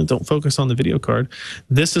 Don't focus on the video card.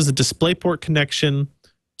 This is a display port connection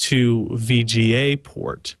to VGA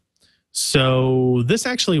port. So this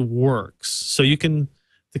actually works. So you can,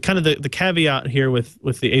 the caveat here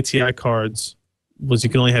with the ATI cards was you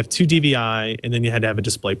can only have 2 DVI and then you had to have a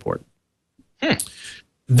display port.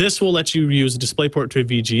 This will let you use a display port to a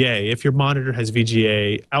VGA if your monitor has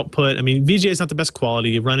VGA output. VGA is not the best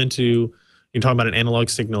quality. You run into, you're talking about an analog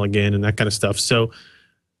signal again and that kind of stuff. So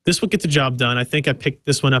this will get the job done. I think I picked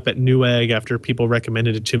this one up at Newegg after people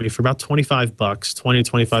recommended it to me for about $25, $20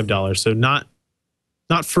 to $25. So not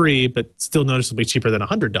free, but still noticeably cheaper than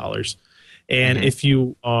 $100. And if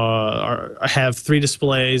you have 3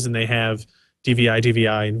 displays and they have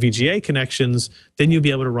DVI, and VGA connections, then you'll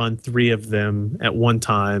be able to run 3 of them at one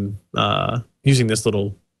time using this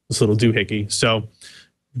little doohickey. So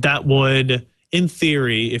that would, in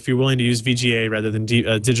theory, if you're willing to use VGA rather than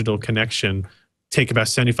digital connection, take about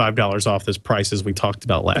 $75 off this price as we talked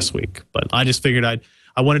about last week. But I just figured I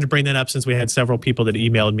wanted to bring that up since we had several people that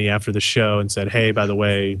emailed me after the show and said, hey, by the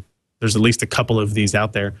way, there's at least a couple of these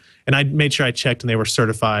out there. And I made sure I checked and they were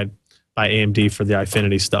certified by AMD for the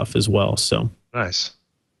Infinity stuff as well. So nice.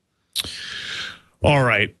 All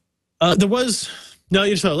right. Let's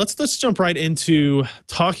jump right into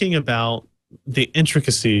talking about the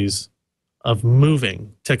intricacies of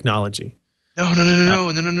moving technology.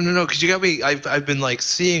 No. Because you got me. I've been like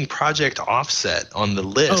seeing Project Offset on the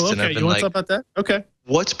list. Oh, okay. And I've been you want to talk about that? Okay.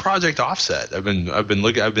 What's Project Offset? I've been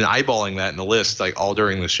eyeballing that in the list like all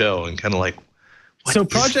during the show and kind of like. So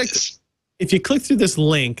Project, if you click through this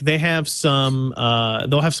link, they have some.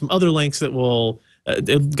 They'll have some other links that will.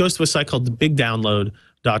 It goes to a site called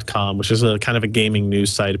BigDownload.com, which is a kind of a gaming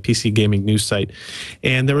news site, a PC gaming news site,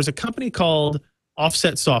 and there was a company called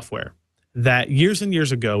Offset Software that years and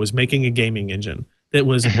years ago was making a gaming engine that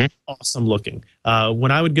was awesome looking. When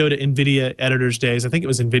I would go to NVIDIA Editors Days, I think it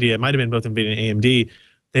was NVIDIA, it might have been both NVIDIA and AMD,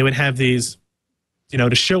 they would have these,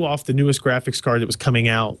 to show off the newest graphics card that was coming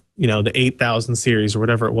out, the 8000 series or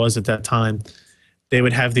whatever it was at that time. They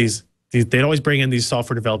would have they'd always bring in these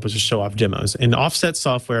software developers to show off demos. And Offset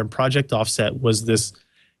Software and Project Offset was this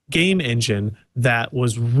game engine that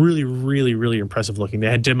was really, really, really impressive looking. They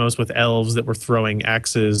had demos with elves that were throwing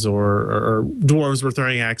axes or dwarves were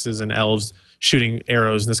throwing axes and elves shooting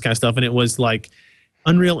arrows and this kind of stuff. And it was like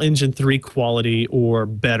Unreal Engine 3 quality or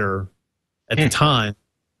better at the time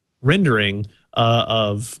rendering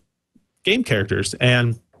of game characters.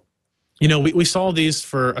 And, we saw these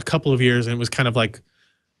for a couple of years and it was kind of like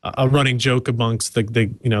a running joke amongst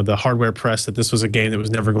the hardware press that this was a game that was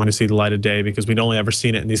never going to see the light of day because we'd only ever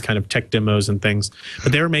seen it in these kind of tech demos and things.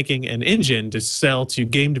 But they were making an engine to sell to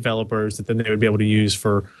game developers that then they would be able to use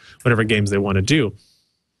for whatever games they want to do.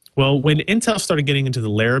 Well, when Intel started getting into the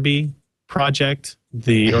Larrabee project,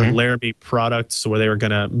 or Larrabee products, where they were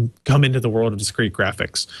going to come into the world of discrete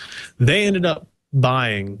graphics, they ended up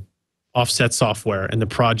buying Offset Software and the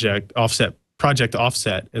Project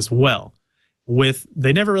Offset as well.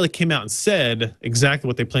 They never really came out and said exactly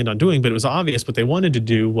what they planned on doing, but it was obvious what they wanted to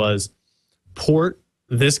do was port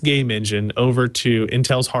this game engine over to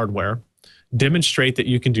Intel's hardware, demonstrate that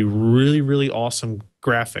you can do really, really awesome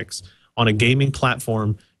graphics on a gaming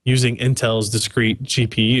platform using Intel's discrete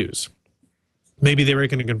GPUs. Maybe they were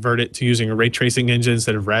going to convert it to using a ray tracing engine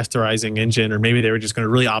instead of rasterizing engine, or maybe they were just going to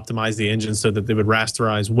really optimize the engine so that they would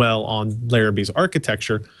rasterize well on Larrabee's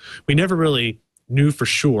architecture. We never really knew for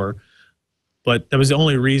sure, but that was the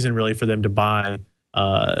only reason really for them to buy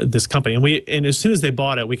this company. And as soon as they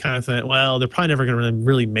bought it, we kind of thought, well, they're probably never going to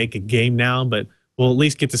really make a game now, but we'll at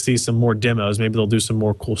least get to see some more demos. Maybe they'll do some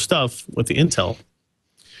more cool stuff with the Intel.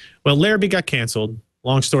 Well, Larrabee got canceled.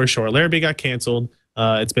 Long story short, Larrabee got canceled.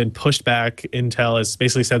 It's been pushed back. Intel has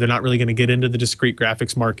basically said they're not really going to get into the discrete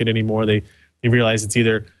graphics market anymore. They realize it's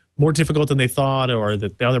either more difficult than they thought, or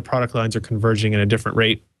that the other product lines are converging at a different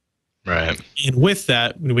rate. Right. And with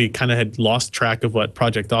that, we kind of had lost track of what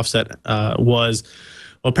Project Offset was.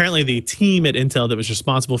 Well, apparently the team at Intel that was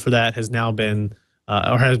responsible for that has now been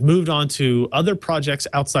or has moved on to other projects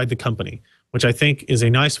outside the company, which I think is a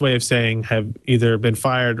nice way of saying have either been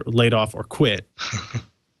fired, laid off, or quit.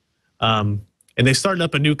 And they started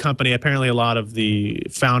up a new company. Apparently, a lot of the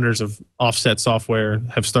founders of Offset Software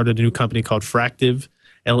have started a new company called Fractive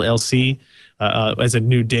LLC as a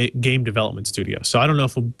new game development studio. So I don't know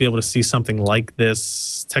if we'll be able to see something like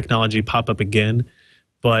this technology pop up again,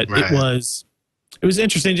 but it was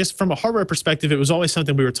interesting. Just from a hardware perspective, it was always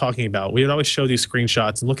something we were talking about. We would always show these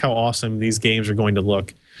screenshots and look how awesome these games are going to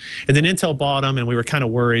look. And then Intel bought them, and we were kind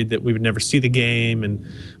of worried that we would never see the game. And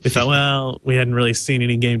we thought, well, we hadn't really seen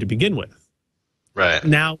any game to begin with. Right.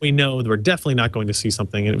 Now we know that we're definitely not going to see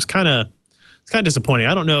something, and it's kind of disappointing.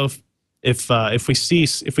 I don't know if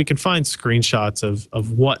we can find screenshots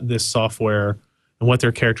of what this software and what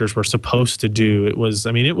their characters were supposed to do. It was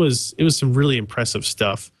some really impressive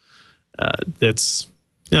stuff. That's,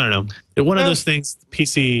 I don't know, one of those things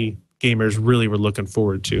PC gamers really were looking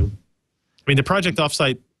forward to. I mean, the Project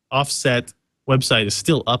Offset website is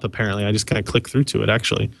still up, apparently. I just kind of clicked through to it,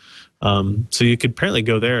 actually. So you could apparently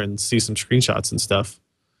go there and see some screenshots and stuff.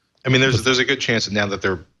 I mean, there's a good chance that now that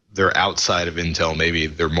they're outside of Intel, maybe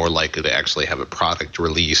they're more likely to actually have a product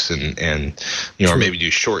release and or maybe do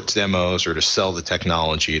short demos or to sell the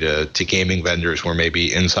technology to gaming vendors where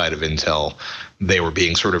maybe inside of Intel they were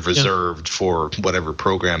being sort of reserved for whatever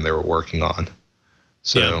program they were working on.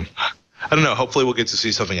 So I don't know. Hopefully we'll get to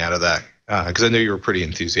see something out of that. Because I know you were pretty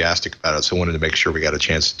enthusiastic about it, so I wanted to make sure we got a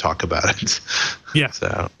chance to talk about it.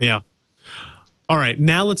 Yeah. All right,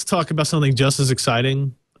 now let's talk about something just as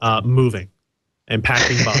exciting, moving and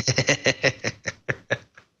packing boxes.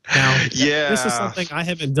 Now, this is something I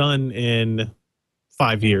haven't done in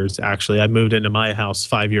 5 years, actually. I moved into my house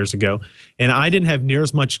 5 years ago, and I didn't have near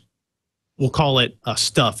as much, we'll call it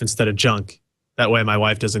stuff instead of junk. That way my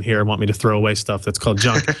wife doesn't hear and want me to throw away stuff that's called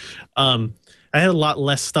junk. I had a lot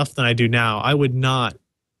less stuff than I do now. I would not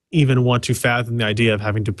even want to fathom the idea of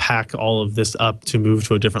having to pack all of this up to move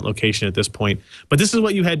to a different location at this point. But this is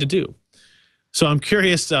what you had to do. So I'm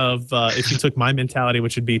curious of if you took my mentality,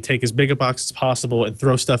 which would be take as big a box as possible and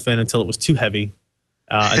throw stuff in until it was too heavy,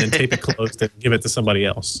 and then tape it closed and give it to somebody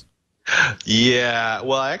else. Yeah,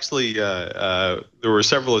 well, actually, there were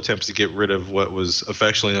several attempts to get rid of what was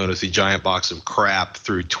affectionately known as the giant box of crap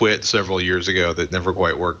through Twit several years ago that never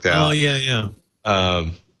quite worked out. Oh, yeah.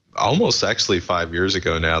 Almost actually 5 years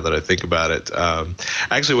ago now that I think about it.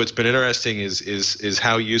 Actually, what's been interesting is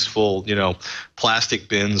how useful, plastic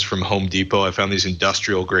bins from Home Depot. I found these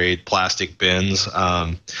industrial grade plastic bins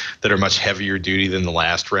that are much heavier duty than the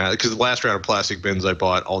last round, because the last round of plastic bins I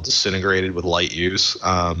bought all disintegrated with light use.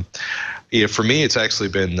 For me, it's actually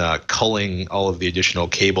been culling all of the additional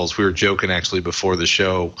cables. We were joking actually before the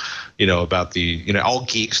show, about all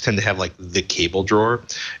geeks tend to have like the cable drawer.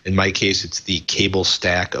 In my case, it's the cable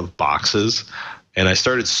stack of boxes. And I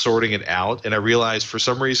started sorting it out, and I realized for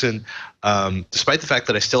some reason, despite the fact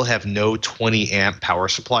that I still have no 20 amp power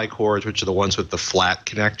supply cords, which are the ones with the flat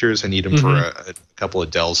connectors, I need them for a couple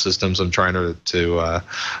of Dell systems I'm trying to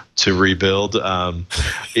rebuild.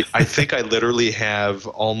 I think I literally have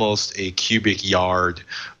almost a cubic yard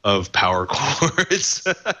of power cords.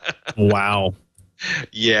 Wow.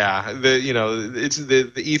 Yeah, it's the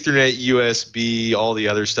Ethernet, USB, all the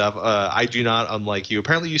other stuff. I do not, unlike you.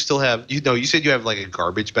 Apparently, you still have. You said you have like a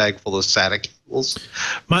garbage bag full of SATA cables.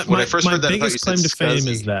 When I first My heard that, I thought you biggest said claim to fame SCSI.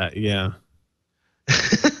 is that, yeah.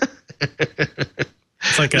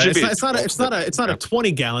 It's like There should be it's not a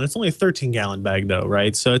 20 gallon. It's only a 13-gallon bag though,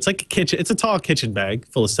 right? So it's like a kitchen. It's a tall kitchen bag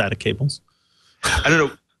full of SATA cables. I don't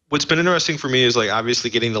know. What's been interesting for me is like obviously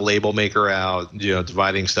getting the label maker out,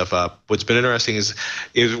 dividing stuff up. What's been interesting is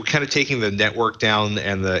we're kind of taking the network down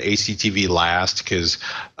and the HDTV last because,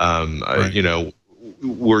 Right.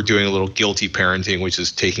 we're doing a little guilty parenting, which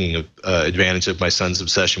is taking advantage of my son's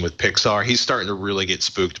obsession with Pixar. He's starting to really get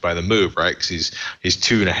spooked by the move, right? Because he's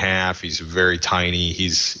 2.5. He's very tiny.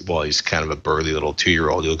 He's kind of a burly little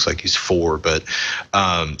 2-year-old. He looks like he's 4, but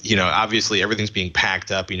obviously everything's being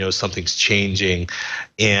packed up. He knows something's changing,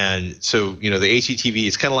 and so the HDTV.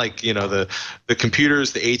 It's kind of like the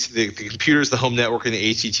computers, the computers, the home network, and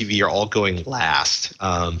the HDTV are all going last.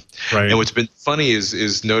 Right. And what's been funny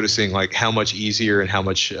is noticing like how much easier and how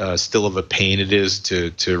much still of a pain it is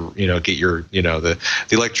to get your the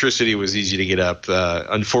electricity was easy to get up.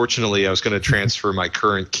 Unfortunately, I was going to transfer my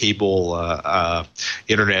current cable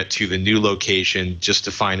internet to the new location just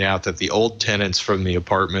to find out that the old tenants from the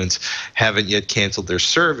apartments haven't yet canceled their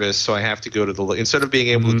service. So I have to go to instead of being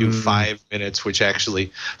able to do 5 minutes, which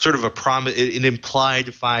actually sort of an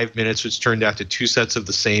implied 5 minutes, which turned out to 2 sets of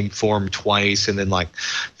the same form twice, and then like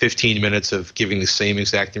 15 minutes of giving the same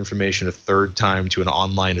exact information a third time to an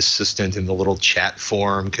online assistant in the little chat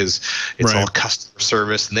form because it's all customer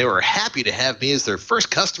service, and they were happy to have me as their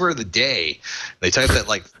first customer of the day. They typed that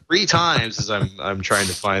like 3 times as I'm trying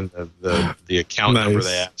to find the account number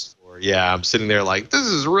they asked for. Yeah, I'm sitting there like, this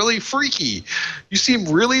is really freaky. You seem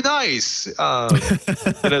really nice. And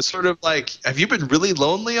it's sort of like, have you been really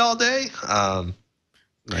lonely all day?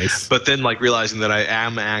 Nice. But then like realizing that I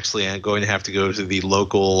am going to have to go to the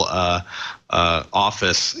local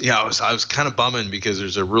office. Yeah, I was kind of bumming because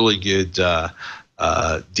there's a really good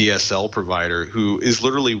DSL provider who is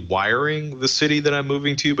literally wiring the city that I'm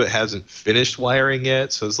moving to, but hasn't finished wiring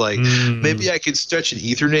yet. So it's like, maybe I could stretch an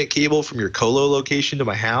Ethernet cable from your colo location to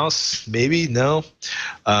my house. Maybe, no.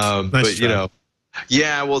 But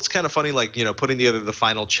yeah, well, it's kind of funny, like, putting together the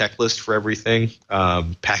final checklist for everything,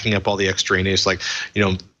 packing up all the extraneous, like,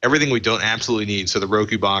 everything we don't absolutely need. So the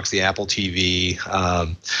Roku box, the Apple TV,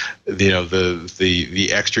 the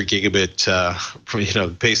extra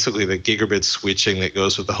gigabit, basically the gigabit switching that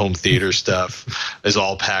goes with the home theater stuff is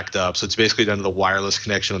all packed up. So it's basically down to the wireless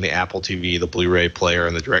connection on the Apple TV, the Blu-ray player,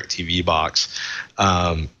 and the DirecTV box.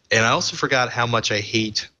 And I also forgot how much I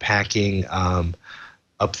hate packing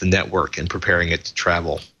up the network and preparing it to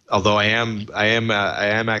travel. Although I am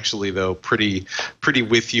actually though pretty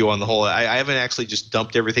with you on the whole. I haven't actually just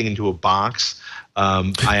dumped everything into a box.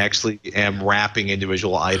 I actually am wrapping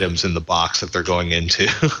individual items in the box that they're going into.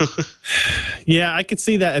 Yeah, I could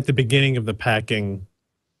see that at the beginning of the packing,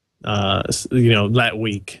 that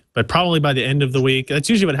week. But probably by the end of the week,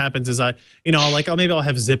 that's usually what happens is maybe I'll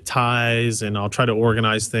have zip ties and I'll try to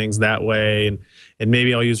organize things that way. And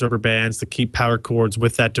maybe I'll use rubber bands to keep power cords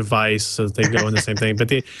with that device so that they go in the same thing.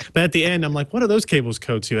 But at the end, I'm like, what do those cables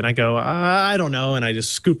go to? And I go, I don't know. And I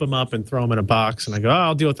just scoop them up and throw them in a box. And I go,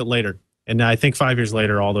 I'll deal with it later. And I think 5 years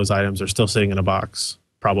later, all those items are still sitting in a box,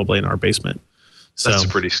 probably in our basement. So that's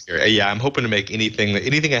pretty scary. Yeah, I'm hoping to make anything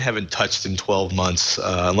I haven't touched in 12 months,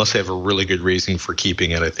 unless I have a really good reason for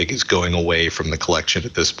keeping it, I think is going away from the collection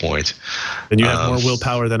at this point. And you have more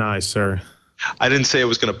willpower than I, sir. I didn't say I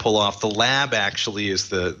was going to pull off. The lab actually is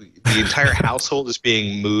the entire household is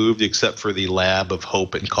being moved except for the lab of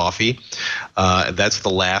hope and coffee. That's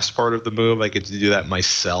the last part of the move. I get to do that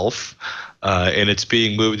myself. And it's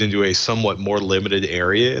being moved into a somewhat more limited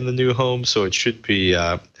area in the new home. So it should be,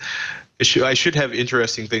 I should have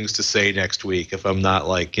interesting things to say next week if I'm not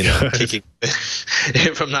like, kicking,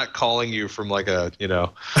 if I'm not calling you from like a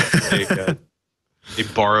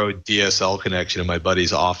borrowed DSL connection in my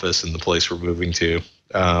buddy's office in the place we're moving to.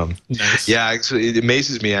 Nice. Yeah, actually, it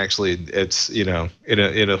amazes me. Actually, it's in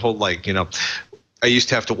a whole I used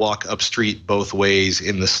to have to walk up street both ways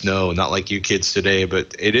in the snow, not like you kids today.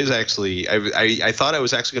 But it is actually. I thought I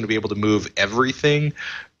was actually going to be able to move everything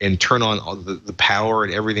and turn on all the power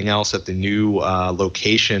and everything else at the new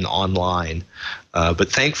location online.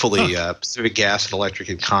 But thankfully, Pacific Gas and Electric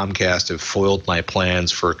and Comcast have foiled my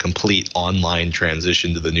plans for a complete online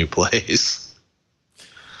transition to the new place.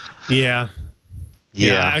 Yeah.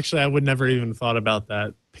 Actually, I would never even thought about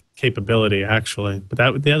that capability, actually. But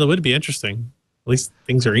that would be interesting. At least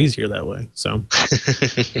things are easier that way. So,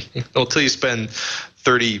 well, until you spend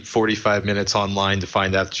 30, 45 minutes online to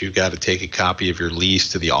find out that you've got to take a copy of your lease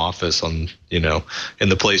to the office in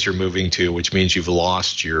the place you're moving to, which means you've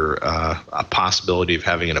lost your a possibility of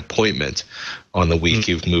having an appointment on the week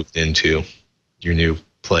you've moved into your new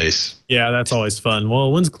place. Yeah, that's always fun.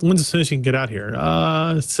 Well, when's as soon as you can get out here?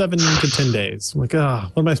 7 to 10 days. I'm like,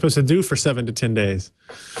 what am I supposed to do for 7 to 10 days?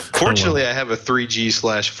 Fortunately, I have a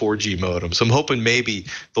 3G/4G modem, so I'm hoping maybe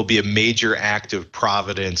there'll be a major act of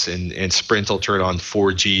providence and Sprint will turn on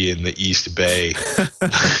 4G in the East Bay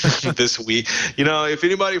this week. If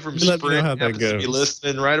anybody from Sprint happens to be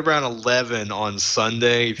listening, right around 11 on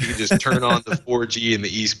Sunday, if you could just turn on the 4G in the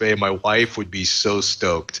East Bay, my wife would be so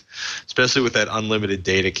stoked, especially with that unlimited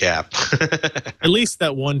data cap. At least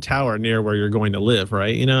that one tower near where you're going to live,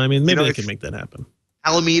 right? Maybe they can make that happen.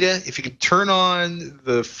 Alameda, if you can turn on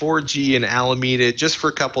the 4G in Alameda just for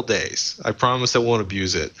a couple days, I promise I won't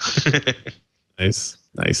abuse it. Nice.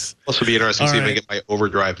 This will be interesting to see if I get my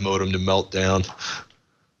overdrive modem to melt down.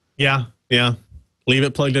 Yeah. Leave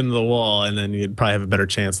it plugged into the wall, and then you'd probably have a better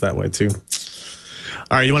chance that way too.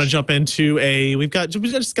 All right, you want to jump into we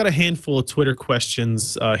just got a handful of Twitter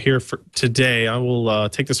questions here for today. I will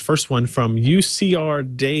take this first one from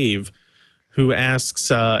UCR Dave, who asks,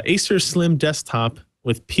 Acer Slim Desktop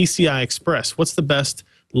with PCI Express, what's the best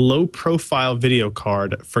low-profile video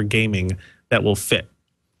card for gaming that will fit?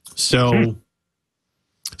 So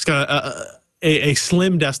it's got a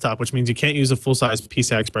slim desktop, which means you can't use a full-size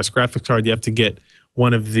PCI Express graphics card. You have to get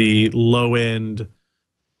one of the low-end,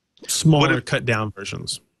 smaller, cut-down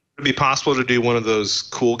versions. Would it be possible to do one of those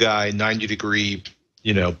cool guy 90-degree,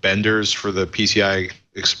 benders for the PCI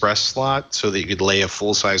Express slot so that you could lay a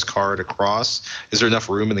full-size card across? Is there enough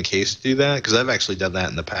room in the case to do that? Because I've actually done that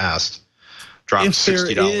in the past. Dropped if there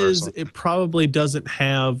 $60. is, it probably doesn't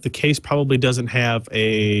have, the case probably doesn't have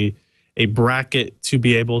a bracket to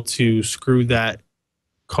be able to screw that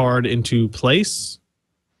card into place.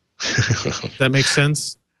 That makes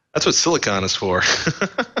sense? That's what silicon is for.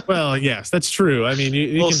 Well, yes, that's true. I mean,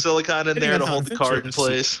 you can, silicon in there to hold the card in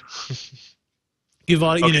place. You've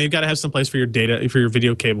got to have some place for your data, for your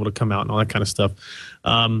video cable to come out and all that kind of stuff.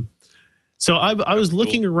 So I was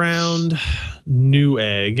looking around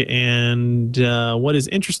Newegg, and what is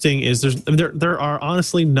interesting is there are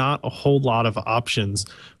honestly not a whole lot of options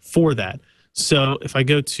for that. So if I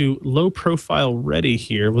go to low profile ready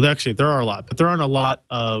here, well, actually there are a lot, but there aren't a lot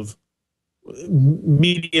of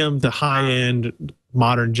medium to high end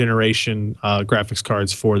modern generation graphics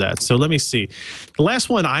cards for that. So let me see. The last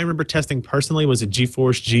one I remember testing personally was a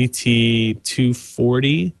GeForce GT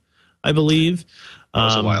 240, I believe. That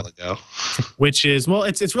was a while ago. Which is, well,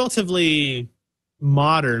 it's relatively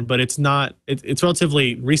modern, but it's not. It's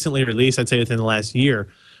relatively recently released, I'd say within the last year,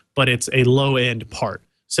 but it's a low end part.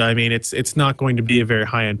 So I mean, it's not going to be a very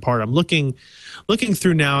high end part. I'm looking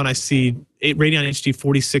through now, and I see Radeon HD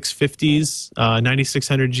 4650s,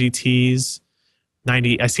 9600 GTs.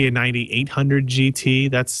 I see a 9800 GT.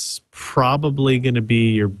 That's probably going to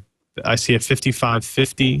be I see a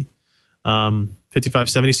 5550,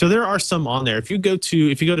 5570. So there are some on there. If you go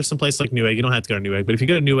to some place like Newegg, you don't have to go to Newegg, but if you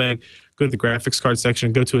go to Newegg, go to the graphics card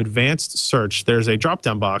section, go to advanced search, there's a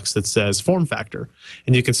drop-down box that says form factor,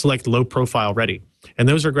 and you can select low profile ready. And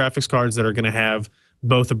those are graphics cards that are going to have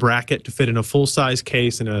both a bracket to fit in a full-size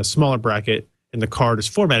case and a smaller bracket, and the card is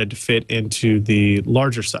formatted to fit into the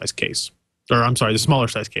larger size case. Or I'm sorry, the smaller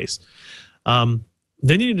size case. Then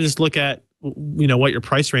you need to just look at what your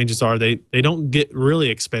price ranges are. They don't get really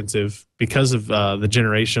expensive because of the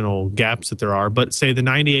generational gaps that there are. But say the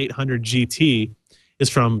 9800 GT is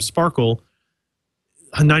from Sparkle,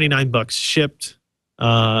 $99 shipped.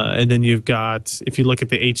 And then you've got, if you look at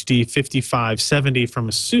the HD 5570 from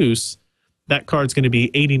ASUS, that card's going to be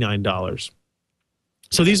 $89.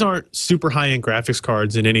 So these aren't super high-end graphics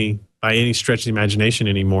cards by any stretch of the imagination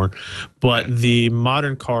anymore, but the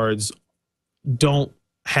modern cards don't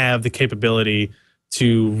have the capability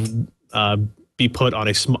to be put on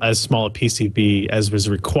as small a PCB as was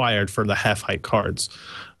required for the half-height cards.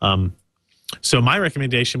 So my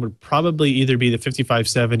recommendation would probably either be the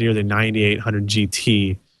 5570 or the 9800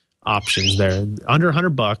 GT options there, under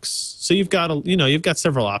 $100. So you've got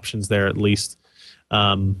several options there at least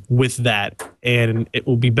with that, and it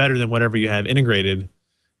will be better than whatever you have integrated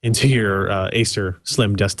into your Acer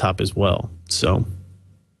Slim desktop as well. So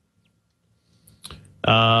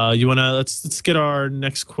let's get our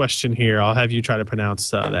next question here. I'll have you try to pronounce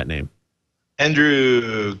that name.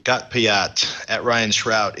 Andrew Gotpayat at Ryan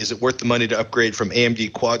Shrout. Is it worth the money to upgrade from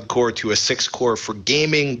AMD quad core to a 6-core for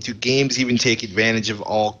gaming? Do games even take advantage of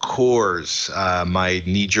all cores? My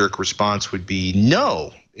knee-jerk response would be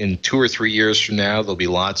no. in 2 or 3 years from now, there'll be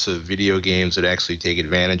lots of video games that actually take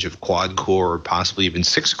advantage of quad-core or possibly even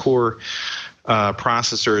 6-core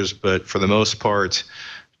processors. But for the most part,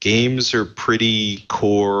 games are pretty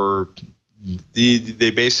core.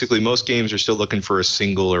 They basically, most games are still looking for a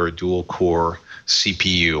single or a dual core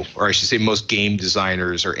CPU, or I should say most game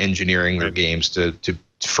designers are engineering their games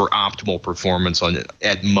for optimal performance on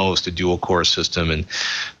at most a dual core system. And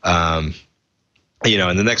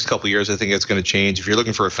in the next couple of years, I think it's going to change. If you're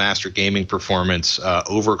looking for a faster gaming performance,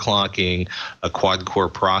 overclocking, a quad-core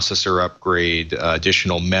processor upgrade,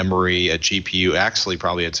 additional memory, a GPU, actually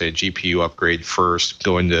probably I'd say a GPU upgrade first,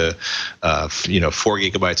 going to 4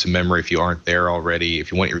 gigabytes of memory if you aren't there already.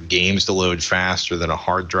 If you want your games to load faster, then a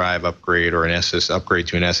hard drive upgrade or an upgrade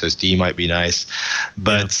to an SSD might be nice.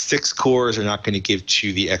 But 6 cores are not going to give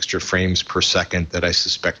you the extra frames per second that I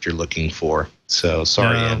suspect you're looking for. So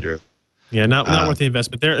sorry, Andrew. Yeah, not worth the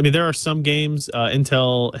investment. There are some games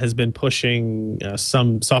Intel has been pushing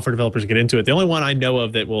some software developers to get into it. The only one I know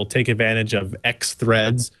of that will take advantage of X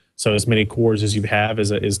threads, so as many cores as you have,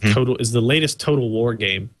 is the latest Total War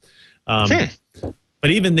game. But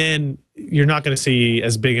even then, you're not going to see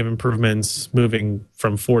as big of improvements moving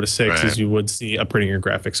from 4 to 6 as you would see upgrading your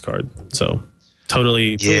graphics card. So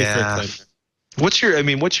totally fair. What's your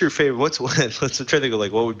favorite? Let's try to think of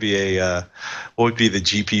what would be the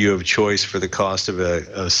GPU of choice for the cost of a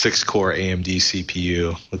 6-core AMD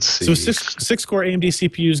CPU? Let's see. So 6-core AMD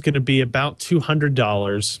CPU is going to be about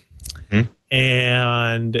 $200.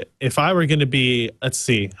 And if I were going to be, let's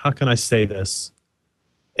see, how can I say this?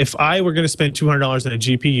 If I were going to spend $200 on a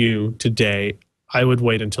GPU today, I would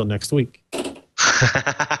wait until next week.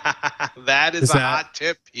 That is a hot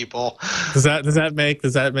tip, people. Does that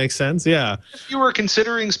make sense? Yeah. If you were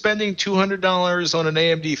considering spending $200 on an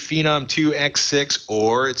AMD Phenom 2 X6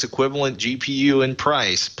 or its equivalent GPU in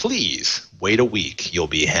price, please wait a week. You'll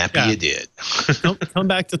be happy you did. Come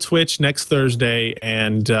back to Twitch next Thursday,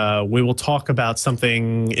 and we will talk about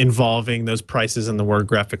something involving those prices and the word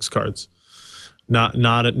graphics cards. Not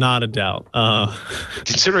a doubt.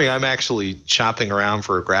 Considering I'm actually shopping around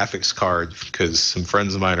for a graphics card because some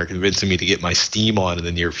friends of mine are convincing me to get my Steam on in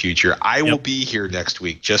the near future, I will be here next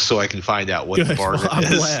week just so I can find out what the bargain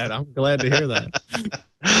is. I'm glad to hear that.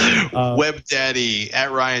 WebDaddy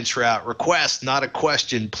at Ryan Shrout. Request, not a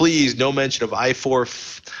question. Please, no mention of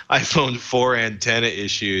iPhone 4 antenna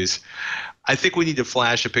issues. I think we need to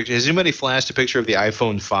flash a picture. Has anybody flashed a picture of the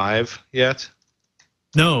iPhone 5 yet?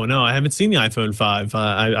 No, I haven't seen the iPhone 5.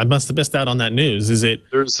 I must have missed out on that news. Is it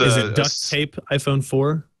duct tape iPhone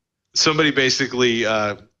 4? Somebody basically,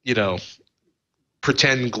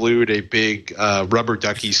 pretend glued a big rubber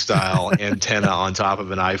ducky style antenna on top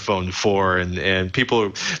of an iPhone 4, and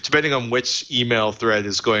people, depending on which email thread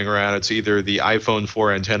is going around, it's either the iPhone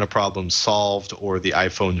 4 antenna problem solved or the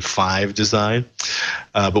iPhone 5 design.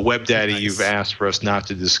 But WebDaddy, you've asked for us not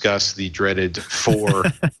to discuss the dreaded 4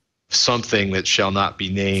 something that shall not be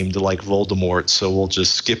named, like Voldemort, so we'll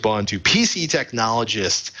just skip on to PC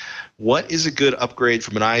Technologist. What is a good upgrade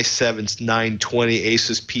from an i7 920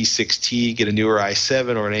 Asus P6T? Get a newer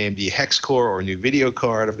i7 or an AMD hex core or a new video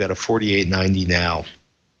card. I've got a 4890 now.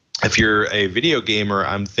 If you're a video gamer,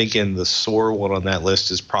 I'm thinking the sore one on that list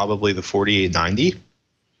is probably the 4890.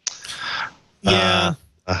 Yeah.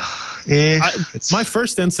 My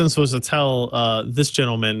first instance was to tell this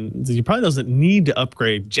gentleman that he probably doesn't need to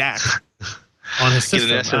upgrade jack on his system.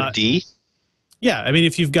 Get an SSD? Yeah, I mean,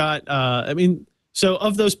 if you've got, so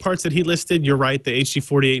of those parts that he listed, you're right, the HD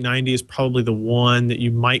 4890 is probably the one that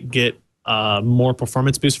you might get more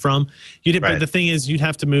performance boost from. But the thing is, you'd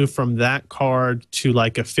have to move from that card to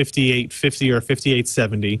like a 5850 or a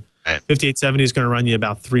 5870. 5870 is going to run you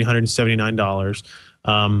about $379.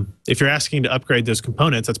 If you're asking to upgrade those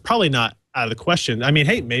components, that's probably not out of the question. I mean,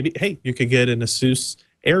 hey, you could get an Asus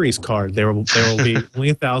Aries card. There will be only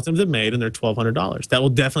 1,000 of them made, and they're $1,200. That will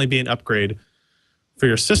definitely be an upgrade for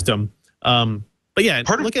your system. But yeah,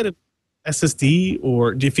 look at an SSD,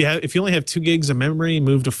 or if you only have 2 gigs of memory,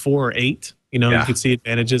 move to 4 or 8. You could see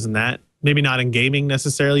advantages in that. Maybe not in gaming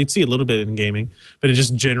necessarily. You'd see a little bit in gaming, but in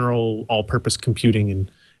just general all-purpose computing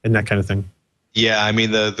and that kind of thing. Yeah, I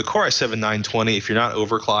mean the Core i7 920. If you're not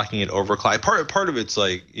overclocking it, part of it's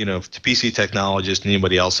like, to PC Technologist and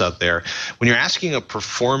anybody else out there, when you're asking a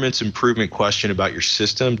performance improvement question about your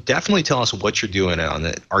system, definitely tell us what you're doing on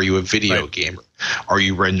it. Are you a video gamer? Are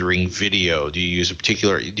you rendering video? Do you use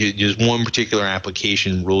does one particular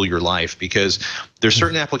application rule your life? Because there's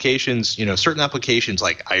certain applications,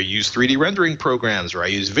 like I use 3D rendering programs or I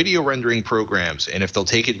use video rendering programs, and if they'll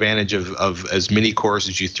take advantage of as many cores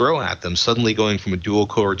as you throw at them, suddenly going from a dual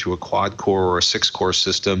core to a quad core or a 6-core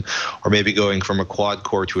system, or maybe going from a quad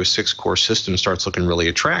core to a 6-core system starts looking really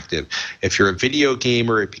attractive. If you're a video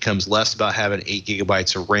gamer, it becomes less about having 8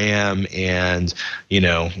 gigabytes of RAM and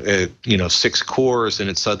 6 cores, and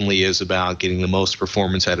it suddenly is about getting the most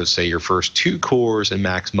performance out of, say, your first 2 cores and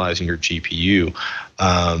maximizing your GPU.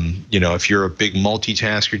 If you're a big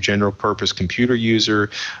multitasker, general purpose computer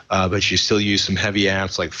user, but you still use some heavy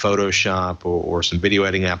apps like Photoshop or some video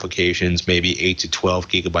editing applications, maybe 8 to 12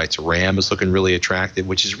 gigabytes of RAM is looking really attractive,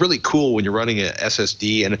 which is really cool when you're running an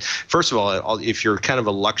SSD. And first of all, if you're kind of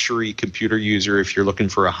a luxury computer user, if you're looking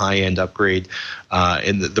for a high-end upgrade,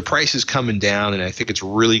 and the price is coming down, and I think it's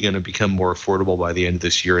really going to become more affordable by the end of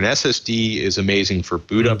this year. An SSD is amazing for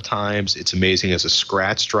boot up times. It's amazing as a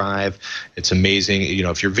scratch drive. It's amazing,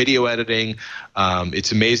 if you're video editing,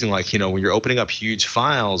 it's amazing. Like, when you're opening up huge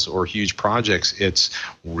files or huge projects, it's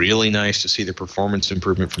really nice to see the performance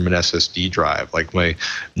improvement from an SSD drive. Like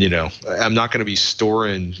I'm not going to be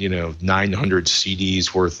storing, 900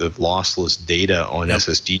 CDs worth of lossless data on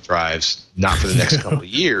SSD drives, not for the next couple of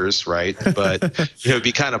years, right? But it'd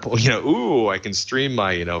be kind of, ooh, I can stream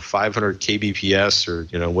my 500 kbps or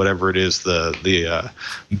whatever it is, the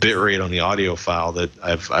bit rate on the audio file that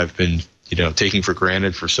I've been taking for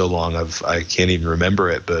granted for so long. I can't even remember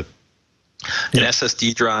it. But an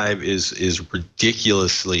SSD drive is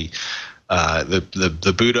ridiculously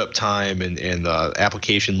the boot up time and the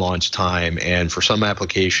application launch time, and for some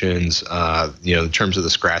applications, in terms of the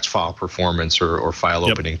scratch file performance or file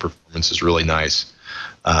opening performance is really nice.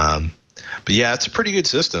 But yeah, it's a pretty good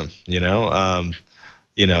system.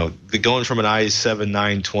 Going from an i7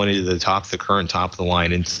 920 to the current top of the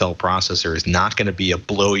line Intel processor is not going to be a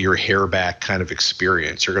blow your hair back kind of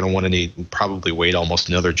experience. You're going to want to probably wait almost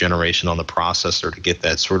another generation on the processor to get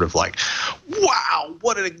that sort of like, wow,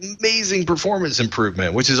 what an amazing performance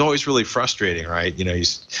improvement, which is always really frustrating, right? You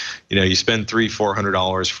spend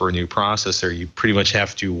 $300-400 for a new processor, you pretty much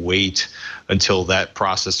have to wait until that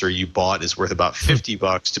processor you bought is worth about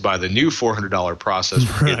 $50 to buy the new $400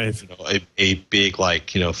 processor, right? A big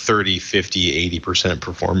 30, 50, 80%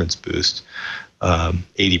 performance boost.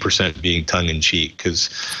 80% being tongue in cheek, because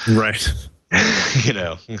so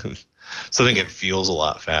I think it feels a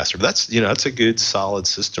lot faster. But that's a good solid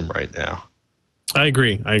system right now. I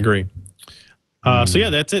agree. So yeah,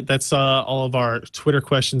 that's it. That's all of our Twitter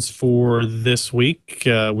questions for this week.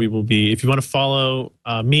 We will be, if you want to follow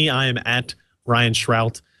me, I am at Ryan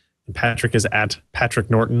Shrout, and Patrick is at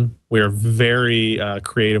Patrick Norton. We are very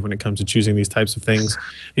creative when it comes to choosing these types of things.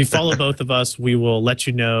 If you follow both of us, we will let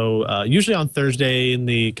you know, usually on Thursday in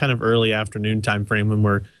the kind of early afternoon time frame, when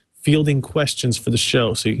we're fielding questions for the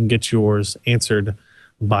show, so you can get yours answered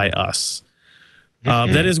by us.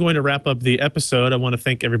 That is going to wrap up the episode. I want to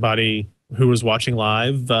thank everybody who was watching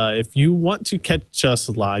live. If you want to catch us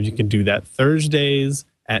live, you can do that Thursdays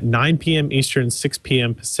at 9 p.m. Eastern, 6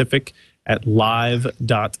 p.m. Pacific at live.twit.tv.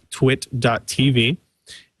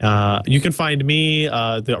 You can find me,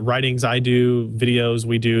 the writings I do, videos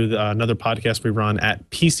we do, another podcast we run at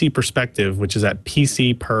PC Perspective, which is at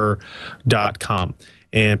pcper.com.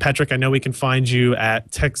 And Patrick, I know we can find you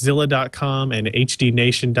at techzilla.com and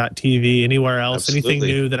hdnation.tv. Anywhere else? Absolutely. Anything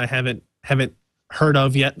new that I haven't heard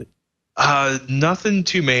of yet? Nothing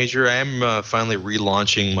too major. I am finally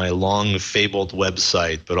relaunching my long fabled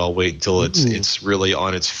website, but I'll wait until it's really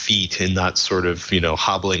on its feet and not sort of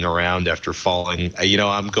hobbling around after falling.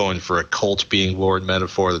 I'm going for a cult being Lord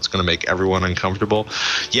metaphor that's going to make everyone uncomfortable.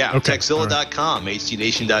 Yeah, okay. Techzilla.com,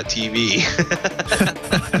 hdnation.tv.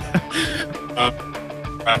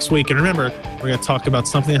 Last week, and remember, we're going to talk about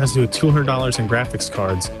something that has to do with $200 in graphics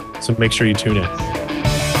cards. So make sure you tune in.